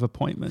form of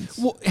appointments.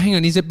 Well, hang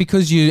on. Is it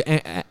because you're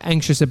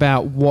anxious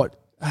about what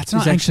it's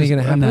is actually going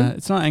to happen? No,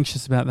 it's not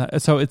anxious about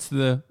that. So it's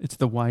the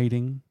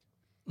waiting.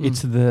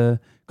 It's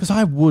because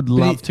I would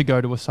love to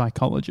go to a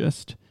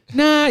psychologist.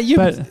 Nah,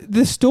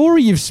 the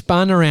story you've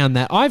spun around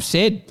that. I've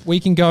said we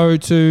can go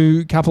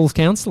to couples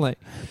counselling,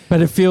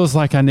 but it feels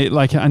like I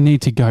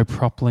need to go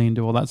properly and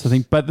do all that sort of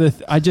thing. But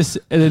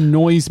it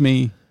annoys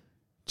me.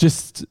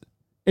 Just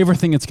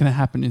everything that's going to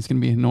happen is going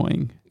to be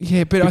annoying.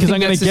 Yeah, but because I'm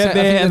going to get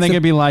there and they're going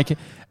to be like,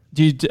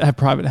 "Do you have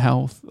private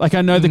health?" Like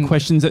I know the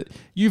questions that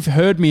you've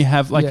heard me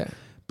have. Like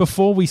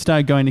before we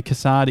started going to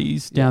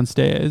Casati's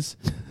downstairs.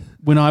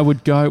 When I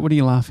would go, what are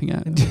you laughing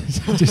at?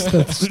 Just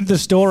the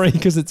story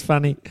because it's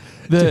funny.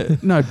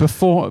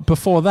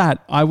 Before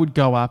that, I would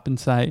go up and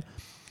say,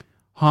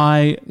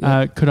 "Hi,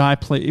 could I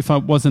please?" If I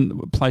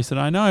wasn't a place that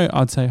I know,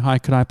 I'd say, "Hi,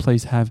 could I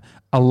please have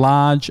a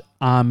large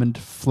almond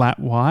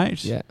flat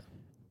white?" Yeah.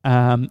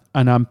 And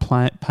I'm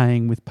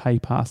paying with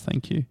PayPass,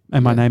 thank you.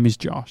 And my name is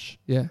Josh.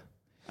 Yeah.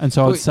 And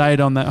so I'd say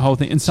it on that whole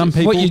thing. And some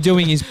people... What you're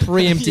doing is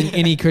preempting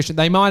any question.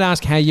 They might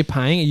ask how you're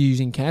paying. Are you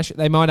using cash?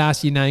 They might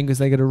ask your name because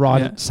they got to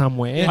write it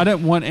somewhere. I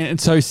don't want... And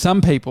so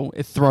some people,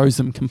 it throws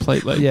them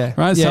completely. Yeah.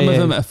 Right? Some of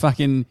them are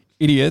fucking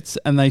idiots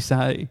and they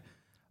say,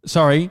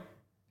 sorry.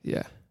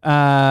 Yeah.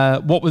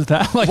 What was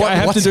that? Like I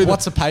have to do...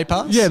 What's a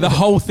PayPass? Yeah, the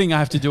whole thing I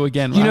have to do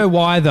again. You know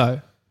why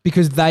though?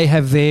 Because they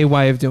have their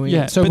way of doing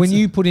it. So when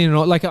you put in,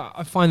 like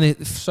I find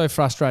it so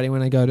frustrating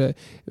when I go to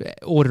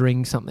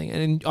ordering something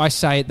and I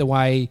say it the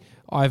way...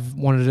 I've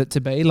wanted it to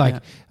be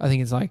like, I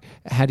think it's like,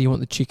 how do you want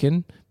the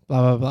chicken?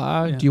 Blah, blah,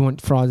 blah. Yeah. Do you want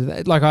fries with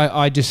that? Like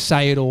I just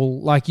say it all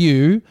like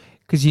you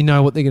because you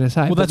know what they're going to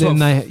say. Well, but then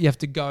you have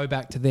to go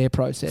back to their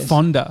process.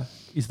 Fonda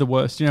is the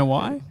worst. You know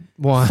why?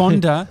 Why?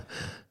 Fonda,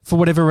 for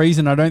whatever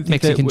reason, I don't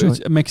think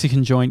a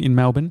Mexican joint in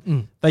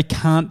Melbourne. They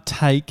can't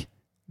take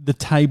the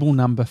table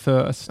number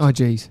first. Oh,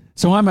 geez.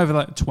 So I'm over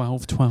like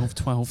 12.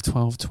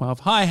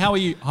 Hi, how are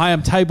you? Hi,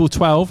 I'm table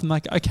 12. I'm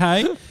like,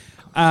 okay.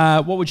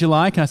 What would you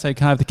like? And I say,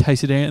 can I have the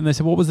quesadilla? And they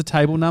said, what was the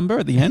table number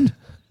at the end?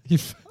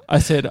 I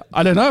said,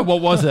 I don't know.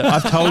 What was it?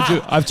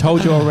 I've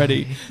told you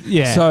already.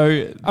 Yeah.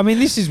 So I mean,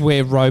 this is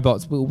where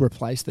robots will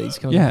replace these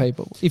kind of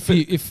people.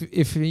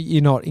 If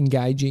you're not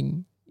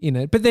engaging in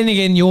it. But then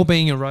again, you're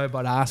being a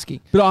robot asking.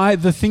 But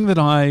the thing that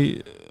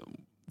I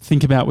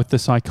think about with the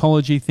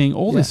psychology thing,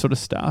 all this sort of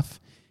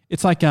stuff,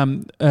 it's like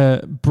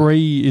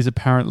Brie is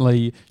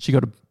apparently, she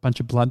got a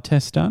bunch of blood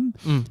tests done.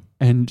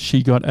 And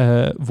she got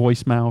a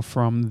voicemail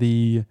from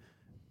the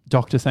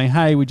doctor saying,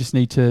 hey, we just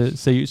need to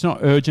see you. It's not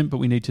urgent, but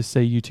we need to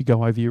see you to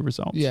go over your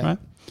results, right?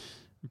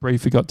 Brie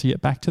forgot to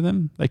get back to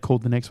them. They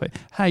called the next week.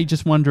 Hey,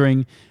 just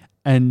wondering.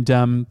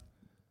 And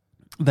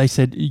they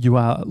said, you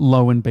are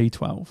low in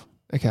B12.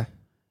 Okay.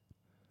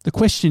 The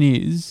question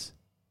is,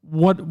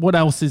 what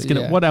else is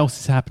what else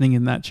is happening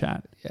in that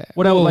chat? Yeah.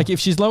 What else, like if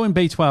she's low in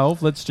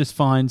B12, let's just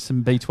find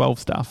some B12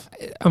 stuff.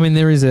 I mean,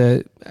 there is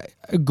a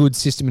good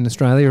system in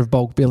Australia of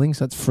bulk billing,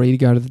 so it's free to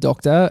go to the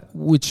doctor,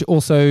 which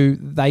also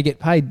they get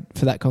paid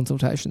for that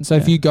consultation. So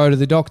if you go to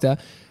the doctor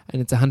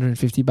and it's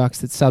 $150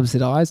 that's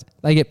subsidised,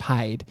 they get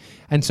paid.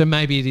 And so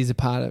maybe it is a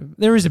part of,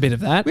 there is a bit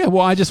of that. Yeah,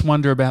 well, I just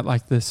wonder about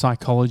like the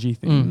psychology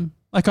thing.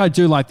 Like I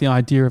do like the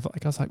idea of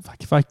like, I was like,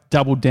 fuck, if I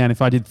doubled down,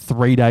 if I did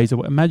 3 days,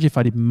 imagine if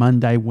I did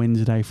Monday,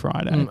 Wednesday,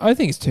 Friday. I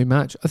think it's too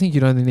much. I think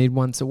you'd only need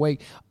once a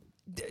week.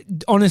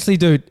 Honestly,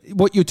 dude,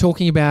 what you're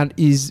talking about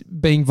is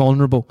being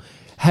vulnerable,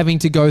 having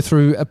to go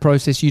through a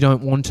process you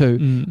don't want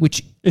to,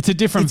 which it's a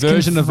different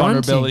version of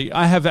vulnerability.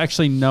 I have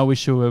actually no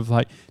issue of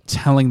like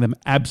telling them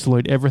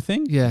absolute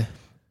everything. Yeah.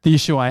 The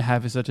issue I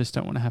have is I just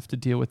don't want to have to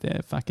deal with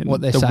their fucking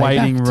What they the say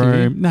waiting back to you.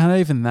 room. No, not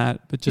even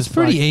that. But just It's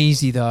pretty like,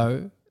 easy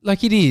though.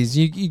 Like it is.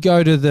 You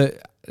go to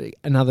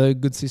another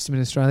good system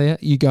in Australia.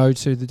 You go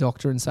to the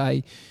doctor and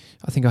say,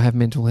 I think I have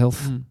mental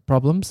health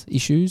problems,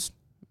 issues,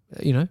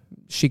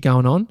 shit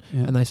going on.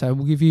 Yeah. And they say,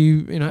 we'll give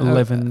you,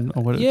 11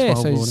 or what? 12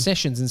 so or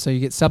sessions. And so you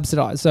get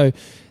subsidized. So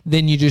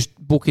then you just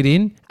book it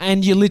in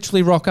and you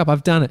literally rock up.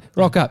 I've done it.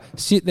 Rock up,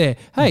 sit there.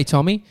 Hey,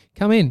 Tommy,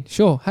 come in.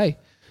 Sure. Hey.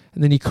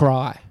 And then you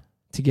cry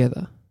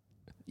together.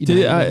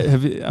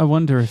 I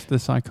wonder if the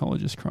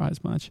psychologist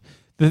cries much.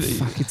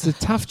 Fuck, it's a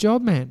tough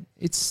job, man.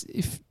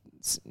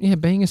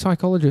 Being a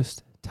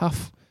psychologist,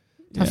 tough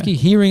gig,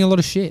 hearing a lot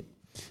of shit.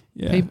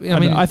 Yeah, People,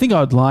 I think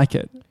I would like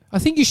it. I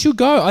think you should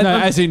go.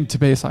 As in to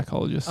be a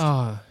psychologist.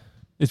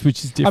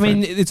 Which is different. I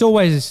mean, it's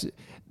always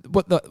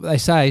what they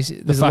say. Is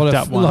there's a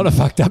lot of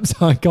fucked up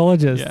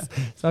psychologists.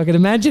 Yeah. So I can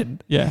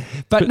imagine. Yeah,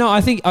 but no,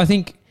 I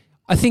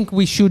think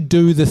we should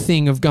do the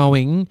thing of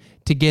going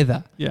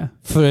together. Yeah.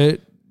 For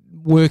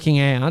working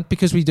out,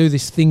 because we do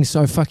this thing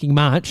so fucking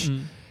much.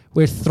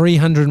 We're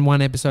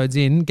 301 episodes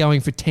in, going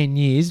for 10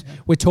 years.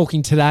 We're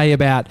talking today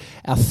about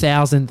our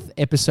 1000th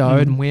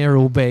episode and where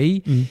it'll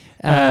be.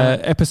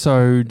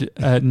 Episode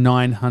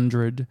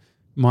 900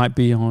 might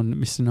be on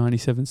Mr.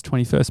 97's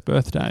 21st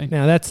birthday.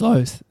 Now that's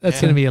loose. That's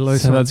going to be a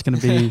loose one. That's going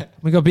to be...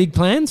 We've got big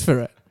plans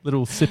for it.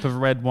 Little sip of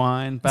red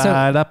wine.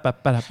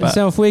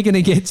 So if we're going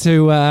to get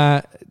to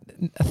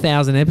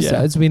 1,000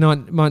 episodes, we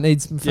might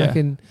need some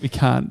fucking... We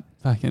can't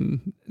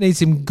fucking... Need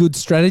some good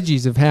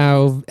strategies of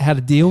how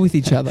to deal with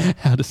each other.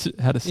 how to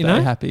stay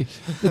happy.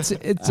 It's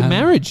a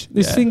marriage.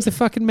 This thing's a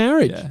fucking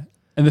marriage. Yeah.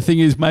 And the thing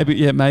is,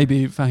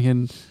 maybe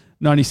fucking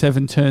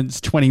 97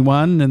 turns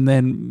 21 and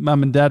then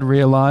mum and dad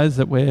realise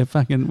that we're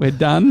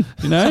done,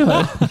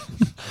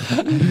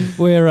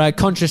 We're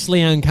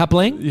consciously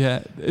uncoupling.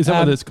 Yeah. Is that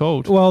what it's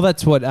called? Well,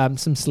 that's what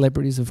some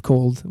celebrities have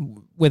called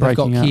where they've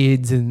got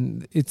kids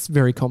and it's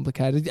very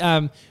complicated.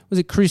 Was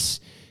it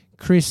Chris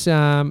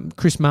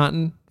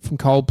Martin from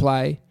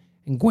Coldplay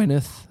and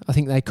Gwyneth? I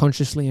think they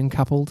consciously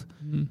uncoupled,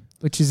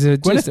 which is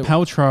Gwyneth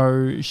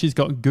Paltrow. She's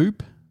got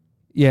Goop.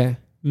 Yeah.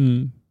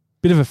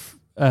 Bit of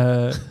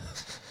a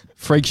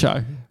freak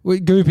show. Well,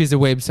 Goop is a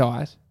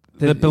website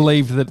that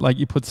believed that like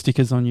you put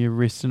stickers on your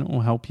wrist and it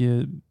will help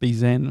you be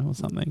zen or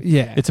something.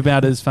 Yeah. It's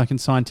about as fucking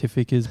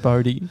scientific as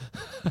Bodhi.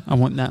 I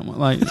want that one.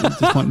 Like, I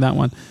just want that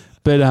one.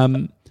 But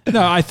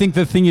no, I think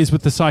the thing is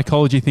with the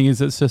psychology thing is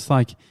it's just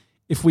like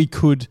if we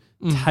could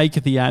take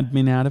the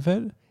admin out of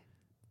it.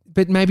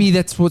 But maybe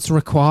that's what's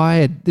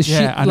required. The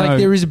shit, I know.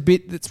 there is a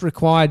bit that's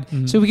required.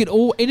 So we could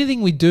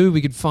anything we do,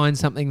 we could find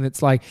something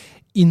that's like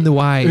in the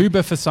way.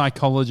 Uber for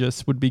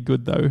psychologists would be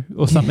good though,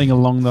 or something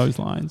along those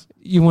lines.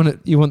 You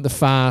want the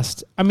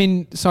fast. I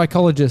mean,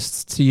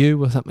 psychologists to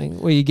you or something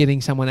where you're getting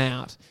someone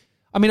out.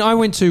 I mean, I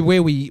went to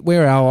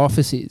where our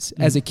office is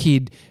as a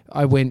kid.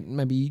 I went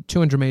maybe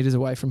 200 metres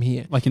away from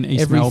here. Like in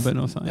East Melbourne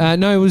or something?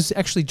 No, it was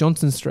actually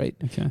Johnson Street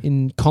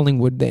in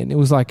Collingwood then. It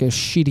was like a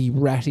shitty,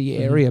 ratty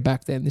area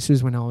back then. This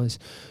was when I was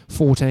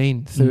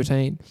 14,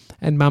 13.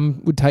 And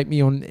Mum would take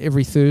me on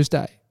every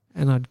Thursday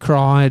and I'd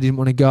cry. I didn't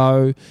want to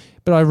go.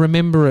 But I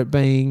remember it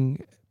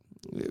being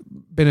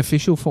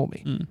beneficial for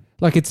me.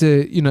 Like it's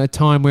a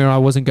time where I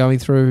wasn't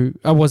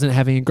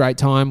having a great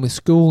time with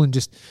school and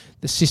just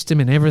the system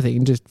and everything,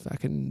 and just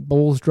fucking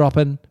balls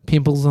dropping,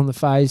 pimples on the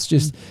face,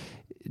 just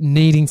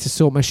needing to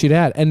sort my shit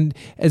out. And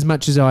as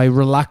much as I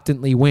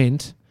reluctantly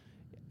went,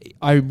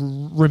 I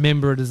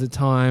remember it as a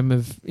time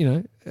of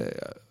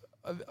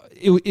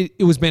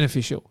it was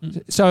beneficial.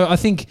 So I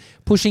think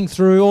pushing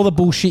through all the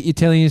bullshit you're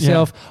telling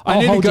yourself. I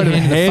need to go to the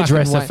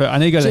hairdresser first. I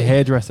need to go to the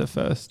hairdresser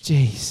first.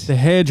 Jeez. The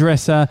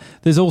hairdresser.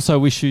 There's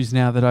also issues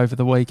now that over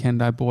the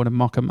weekend I bought a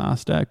Mocha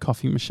Master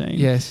coffee machine.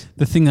 Yes.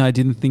 The thing that I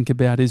didn't think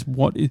about is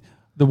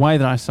the way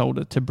that I sold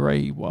it to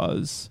Bree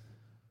was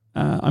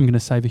I'm going to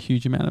save a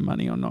huge amount of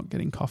money on not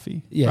getting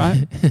coffee. Yeah.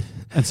 Right?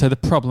 And so the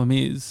problem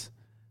is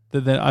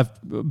that I've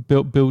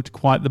built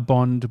quite the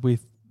bond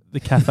with the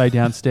cafe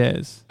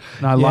downstairs,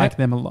 and I like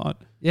them a lot.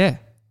 Yeah.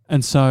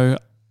 And so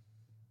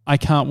I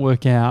can't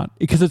work out,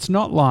 because it's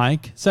not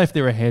like, say if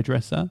they're a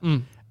hairdresser,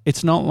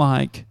 it's not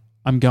like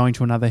I'm going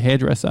to another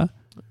hairdresser.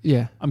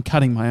 Yeah. I'm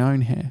cutting my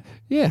own hair.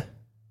 Yeah.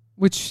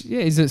 Which,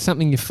 is it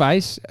something you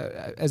face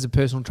as a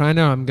personal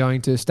trainer? I'm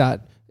going to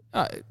start,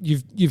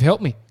 you've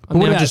helped me. I'm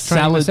now just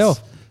training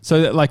myself.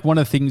 So that, like, one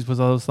of the things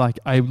was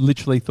I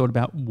literally thought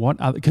about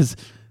because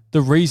the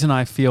reason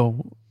I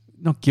feel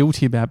not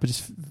guilty about, but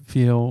just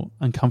feel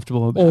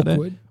uncomfortable about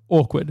it.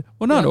 Awkward.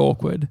 Well, not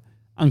awkward.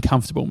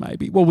 Uncomfortable,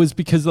 maybe. Well, was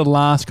because the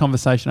last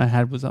conversation I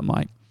had was, I'm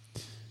like,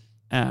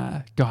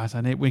 guys,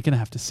 we're going to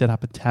have to set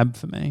up a tab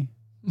for me.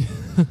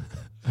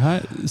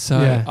 Right?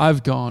 So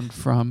I've gone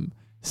from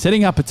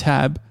setting up a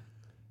tab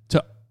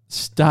to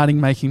starting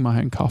making my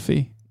own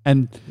coffee.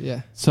 And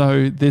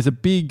so there's a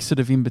big sort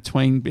of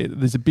in-between bit.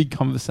 There's a big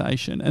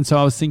conversation. And so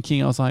I was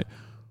thinking,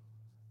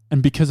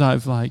 and because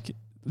I've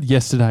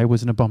yesterday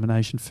was an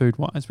abomination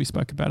food-wise. We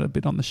spoke about it a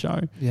bit on the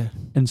show. Yeah.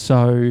 And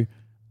so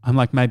I'm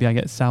like, maybe I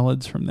get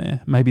salads from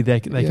there. Maybe they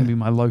can be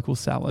my local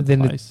salad then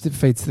place. it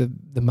defeats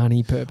the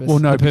money purpose. Well,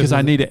 no, The because purpose I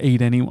of- need to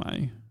eat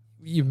anyway.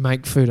 You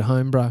make food at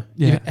home, bro.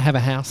 Yeah. You have a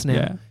house now.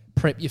 Yeah.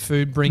 Prep your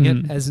food, bring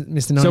it, as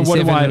Mr. 97 So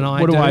what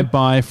do I do.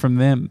 buy from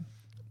them?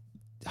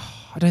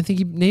 I don't think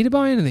you need to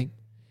buy anything.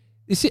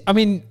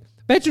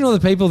 Imagine all the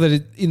people that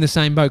are in the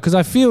same boat, because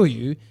I feel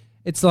you.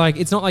 It's like,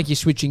 it's not like you're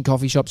switching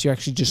coffee shops. You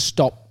actually just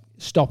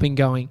stopping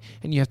going,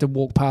 and you have to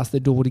walk past the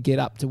door to get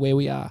up to where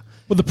we are.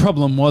 Well, the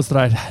problem was that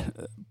I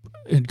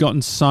had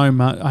gotten so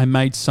much. I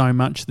made so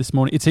much this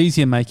morning. It's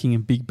easier making a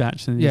big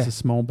batch than it is a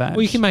small batch.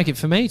 Well, you can make it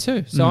for me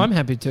too, so I'm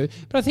happy to.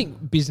 But I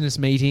think business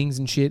meetings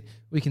and shit,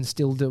 we can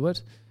still do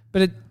it.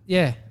 But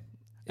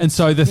And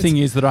so the thing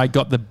is that I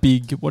got the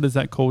big. What is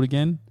that called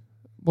again?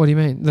 What do you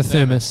mean? The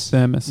thermos.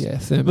 Thermos. Yeah,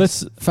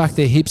 thermos. Fuck,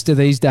 they're hipster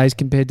these days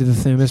compared to the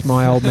thermos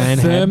my old man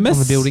had on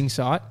Thermos? the building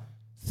site.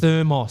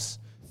 Thermos.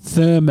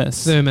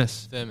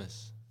 Thermos.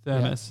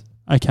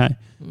 Okay.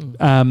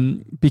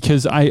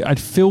 Because I'd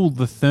filled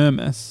the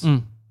thermos.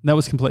 That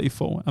was completely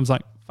full. I was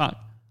like, fuck,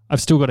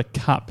 I've still got a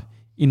cup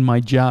in my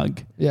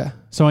jug. Yeah.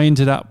 So I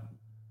ended up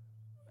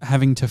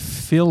having to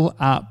fill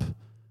up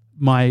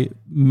my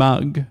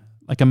mug,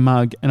 like a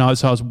mug, and I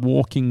was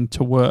walking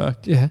to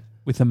work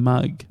with a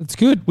mug. That's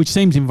good. Which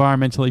seems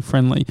environmentally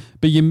friendly,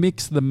 but you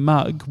mix the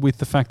mug with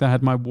the fact that I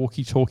had my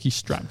walkie-talkie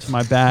strapped to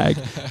my bag,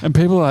 and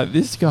people are like,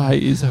 this guy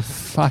is a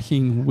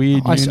fucking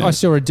weird unit. I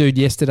saw a dude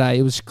yesterday.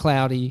 It was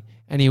cloudy,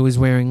 and he was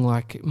wearing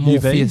like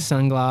Morpheus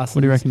sunglasses.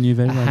 What do you reckon,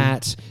 UV? A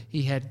hat.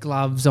 He had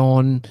gloves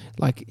on.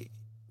 Like,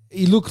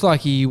 he looked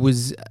like he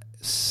was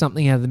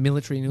something out of the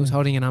military, and he was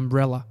holding an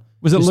umbrella.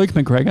 Was it Luke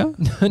McGregor?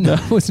 No,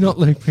 it was not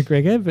Luke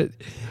McGregor, but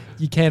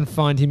you can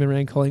find him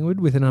around Collingwood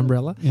with an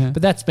umbrella. Yeah.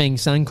 But that's being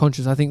sun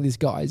conscious. I think this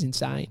guy is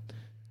insane.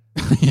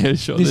 Yeah,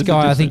 sure. This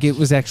guy, I think it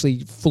was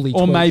actually fully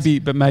Or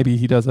tweaked. maybe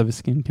he does have a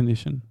skin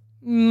condition.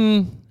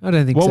 I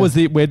don't think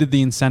so. Where did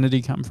the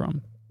insanity come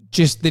from?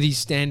 Just that he's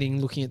standing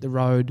looking at the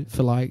road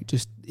for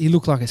he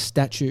looked like a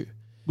statue.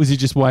 Was he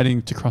just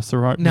waiting to cross the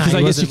road? No, because I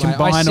he guess you wasn't,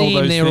 combine I see all him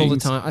those there all the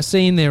things. time. I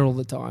see him there all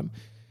the time.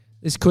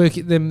 There's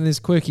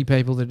quirky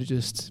people that are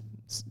just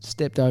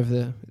stepped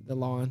over the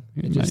line.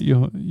 Yeah, They're mate, just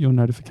your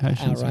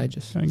notifications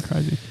outrageous. are going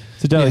crazy.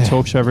 It's a daily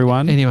talk show,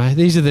 everyone. Anyway,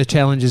 these are the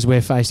challenges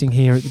we're facing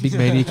here at the Big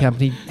Media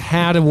Company.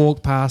 How to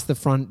walk past the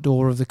front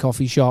door of the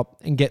coffee shop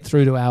and get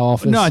through to our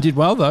office. No, I did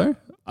well though.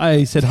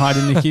 I said hi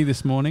to Nikki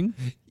this morning.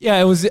 Yeah,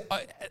 it was.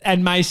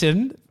 And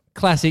Mason,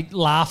 classic,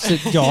 laughs at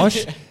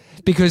Josh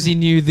because he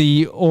knew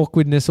the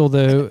awkwardness or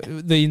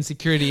the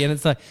insecurity. And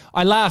it's like,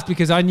 I laughed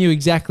because I knew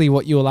exactly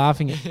what you were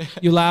laughing at.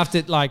 You laughed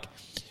at like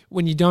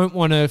when you don't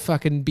want to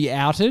fucking be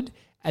outed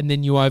and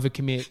then you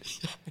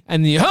overcommit.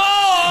 And the,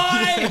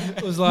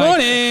 it was like,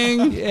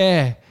 Morning.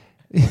 yeah.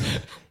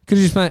 Could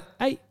you just went,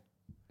 hey.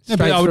 No,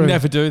 but I would through.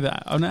 never do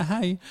that. I would not,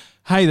 hey,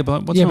 the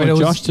bloke, what's Yeah, wrong but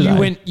with it Josh was,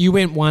 today? you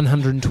went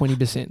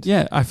 120%.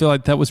 Yeah, I feel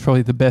like that was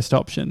probably the best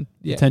option,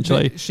 Yeah,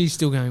 potentially. but she's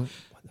still going,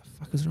 what the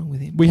fuck is wrong with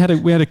him? We had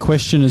a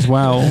question as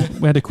well.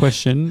 We had a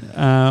question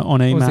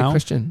on email. What was the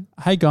question?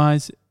 Hey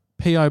guys,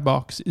 PO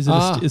box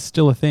is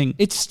still a thing?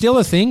 It's still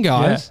a thing,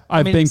 guys.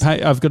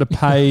 Yeah. I've got to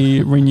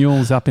pay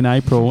renewals up in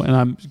April, and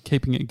I'm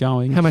keeping it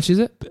going. How much is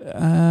it?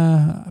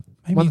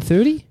 Maybe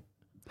 130?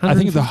 I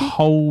think the 150?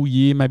 whole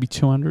year, maybe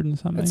 200 and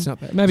something. That's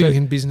not bad. Maybe we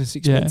can business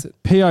expense it.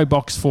 PO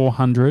Box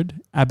 400,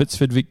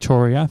 Abbotsford,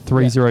 Victoria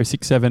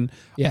 3067.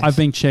 Yes. I've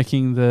been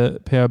checking the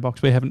PO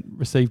Box. We haven't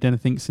received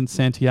anything since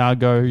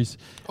Santiago's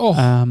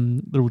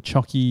little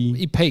chocky.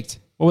 He peaked.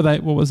 What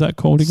was that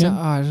called again?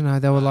 I don't know.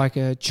 They were like a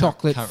remember.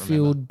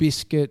 chocolate-filled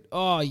biscuit.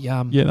 Oh,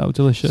 yum. Yeah, they were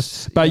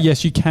delicious. But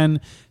yes, you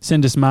can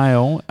send us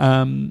mail.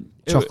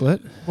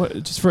 Chocolate.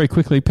 Just very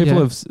quickly,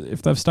 people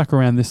if they've stuck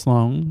around this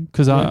long,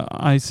 because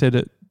I said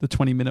at the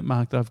 20-minute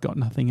mark that I've got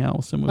nothing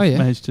else, and we've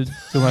managed to do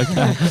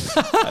okay,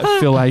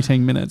 fill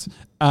 18 minutes.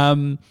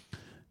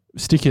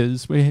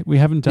 Stickers. We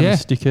haven't done a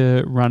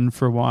sticker run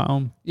for a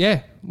while.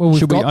 Yeah. Well,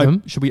 we've got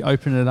them. Should we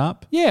open it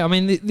up? Yeah. I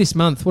mean, this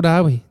month, what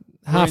are we?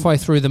 Halfway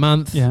through the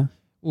month. Yeah.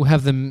 We'll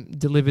have them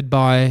delivered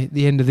by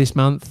the end of this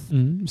month.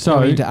 So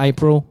going into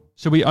April.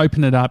 Should we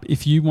open it up?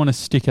 If you want a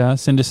sticker,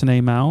 send us an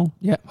email.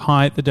 Yeah.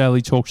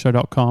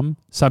 hi@thedailytalkshow.com.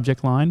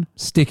 Subject line.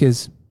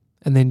 Stickers.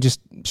 And then just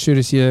shoot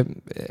us your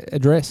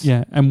address.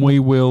 Yeah. And we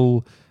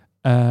will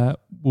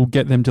we'll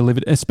get them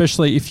delivered,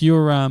 especially if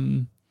you're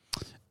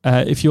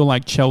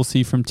like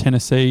Chelsea from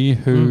Tennessee,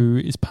 who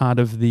is part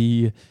of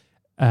the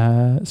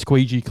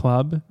Squeegee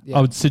Club. Yeah.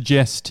 I would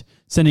suggest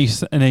sending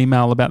us an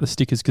email about the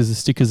stickers, because the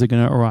stickers are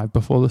going to arrive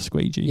before the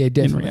Squeegee. Yeah,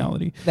 definitely. In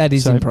reality, that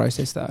is in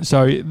process though.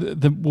 So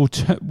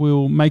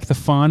we'll make the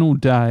final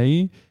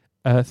day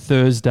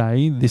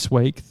Thursday this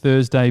week.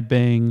 Thursday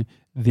being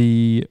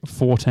the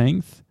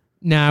 14th.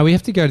 No, we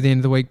have to go to the end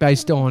of the week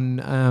based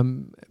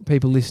on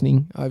people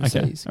listening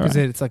overseas, because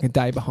it's like a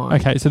day behind.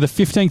 Okay, so the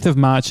 15th of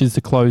March is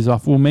the close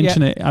off. We'll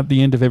mention it at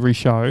the end of every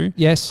show.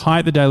 Yes.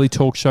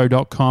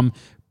 hi@thedailytalkshow.com.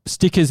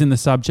 Stickers in the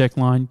subject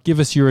line. Give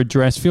us your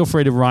address. Feel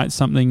free to write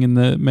something in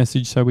the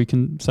message so we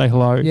can say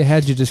hello. Yeah,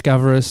 how'd you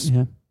discover us?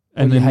 Yeah.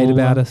 And you hate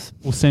about us.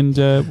 We'll send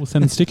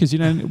stickers. You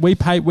know, we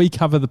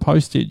cover the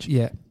postage.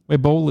 Yeah. We're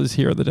ballers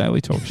here at the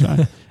Daily Talk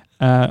Show.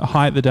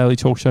 Hi at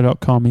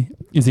thedailytalkshow.com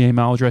is the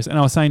email address. And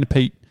I was saying to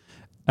Pete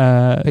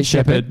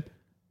Shepherd,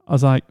 I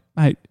was like,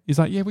 mate, he's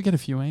like, yeah, we get a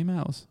few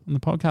emails on the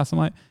podcast. I'm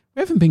like, we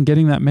haven't been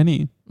getting that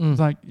many. He's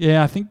like,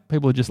 yeah, I think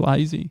people are just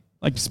lazy,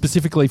 like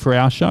specifically for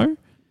our show.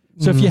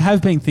 So if you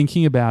have been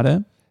thinking about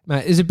it.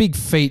 Mate, it's a big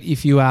feat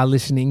if you are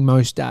listening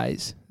most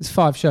days. There's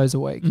 5 shows a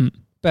week.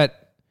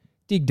 But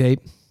dig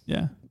deep.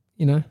 Yeah.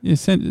 You know? Yeah,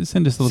 send us a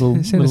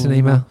little... Send us an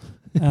email.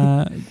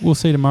 We'll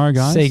see you tomorrow,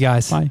 guys. See you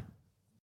guys. Bye.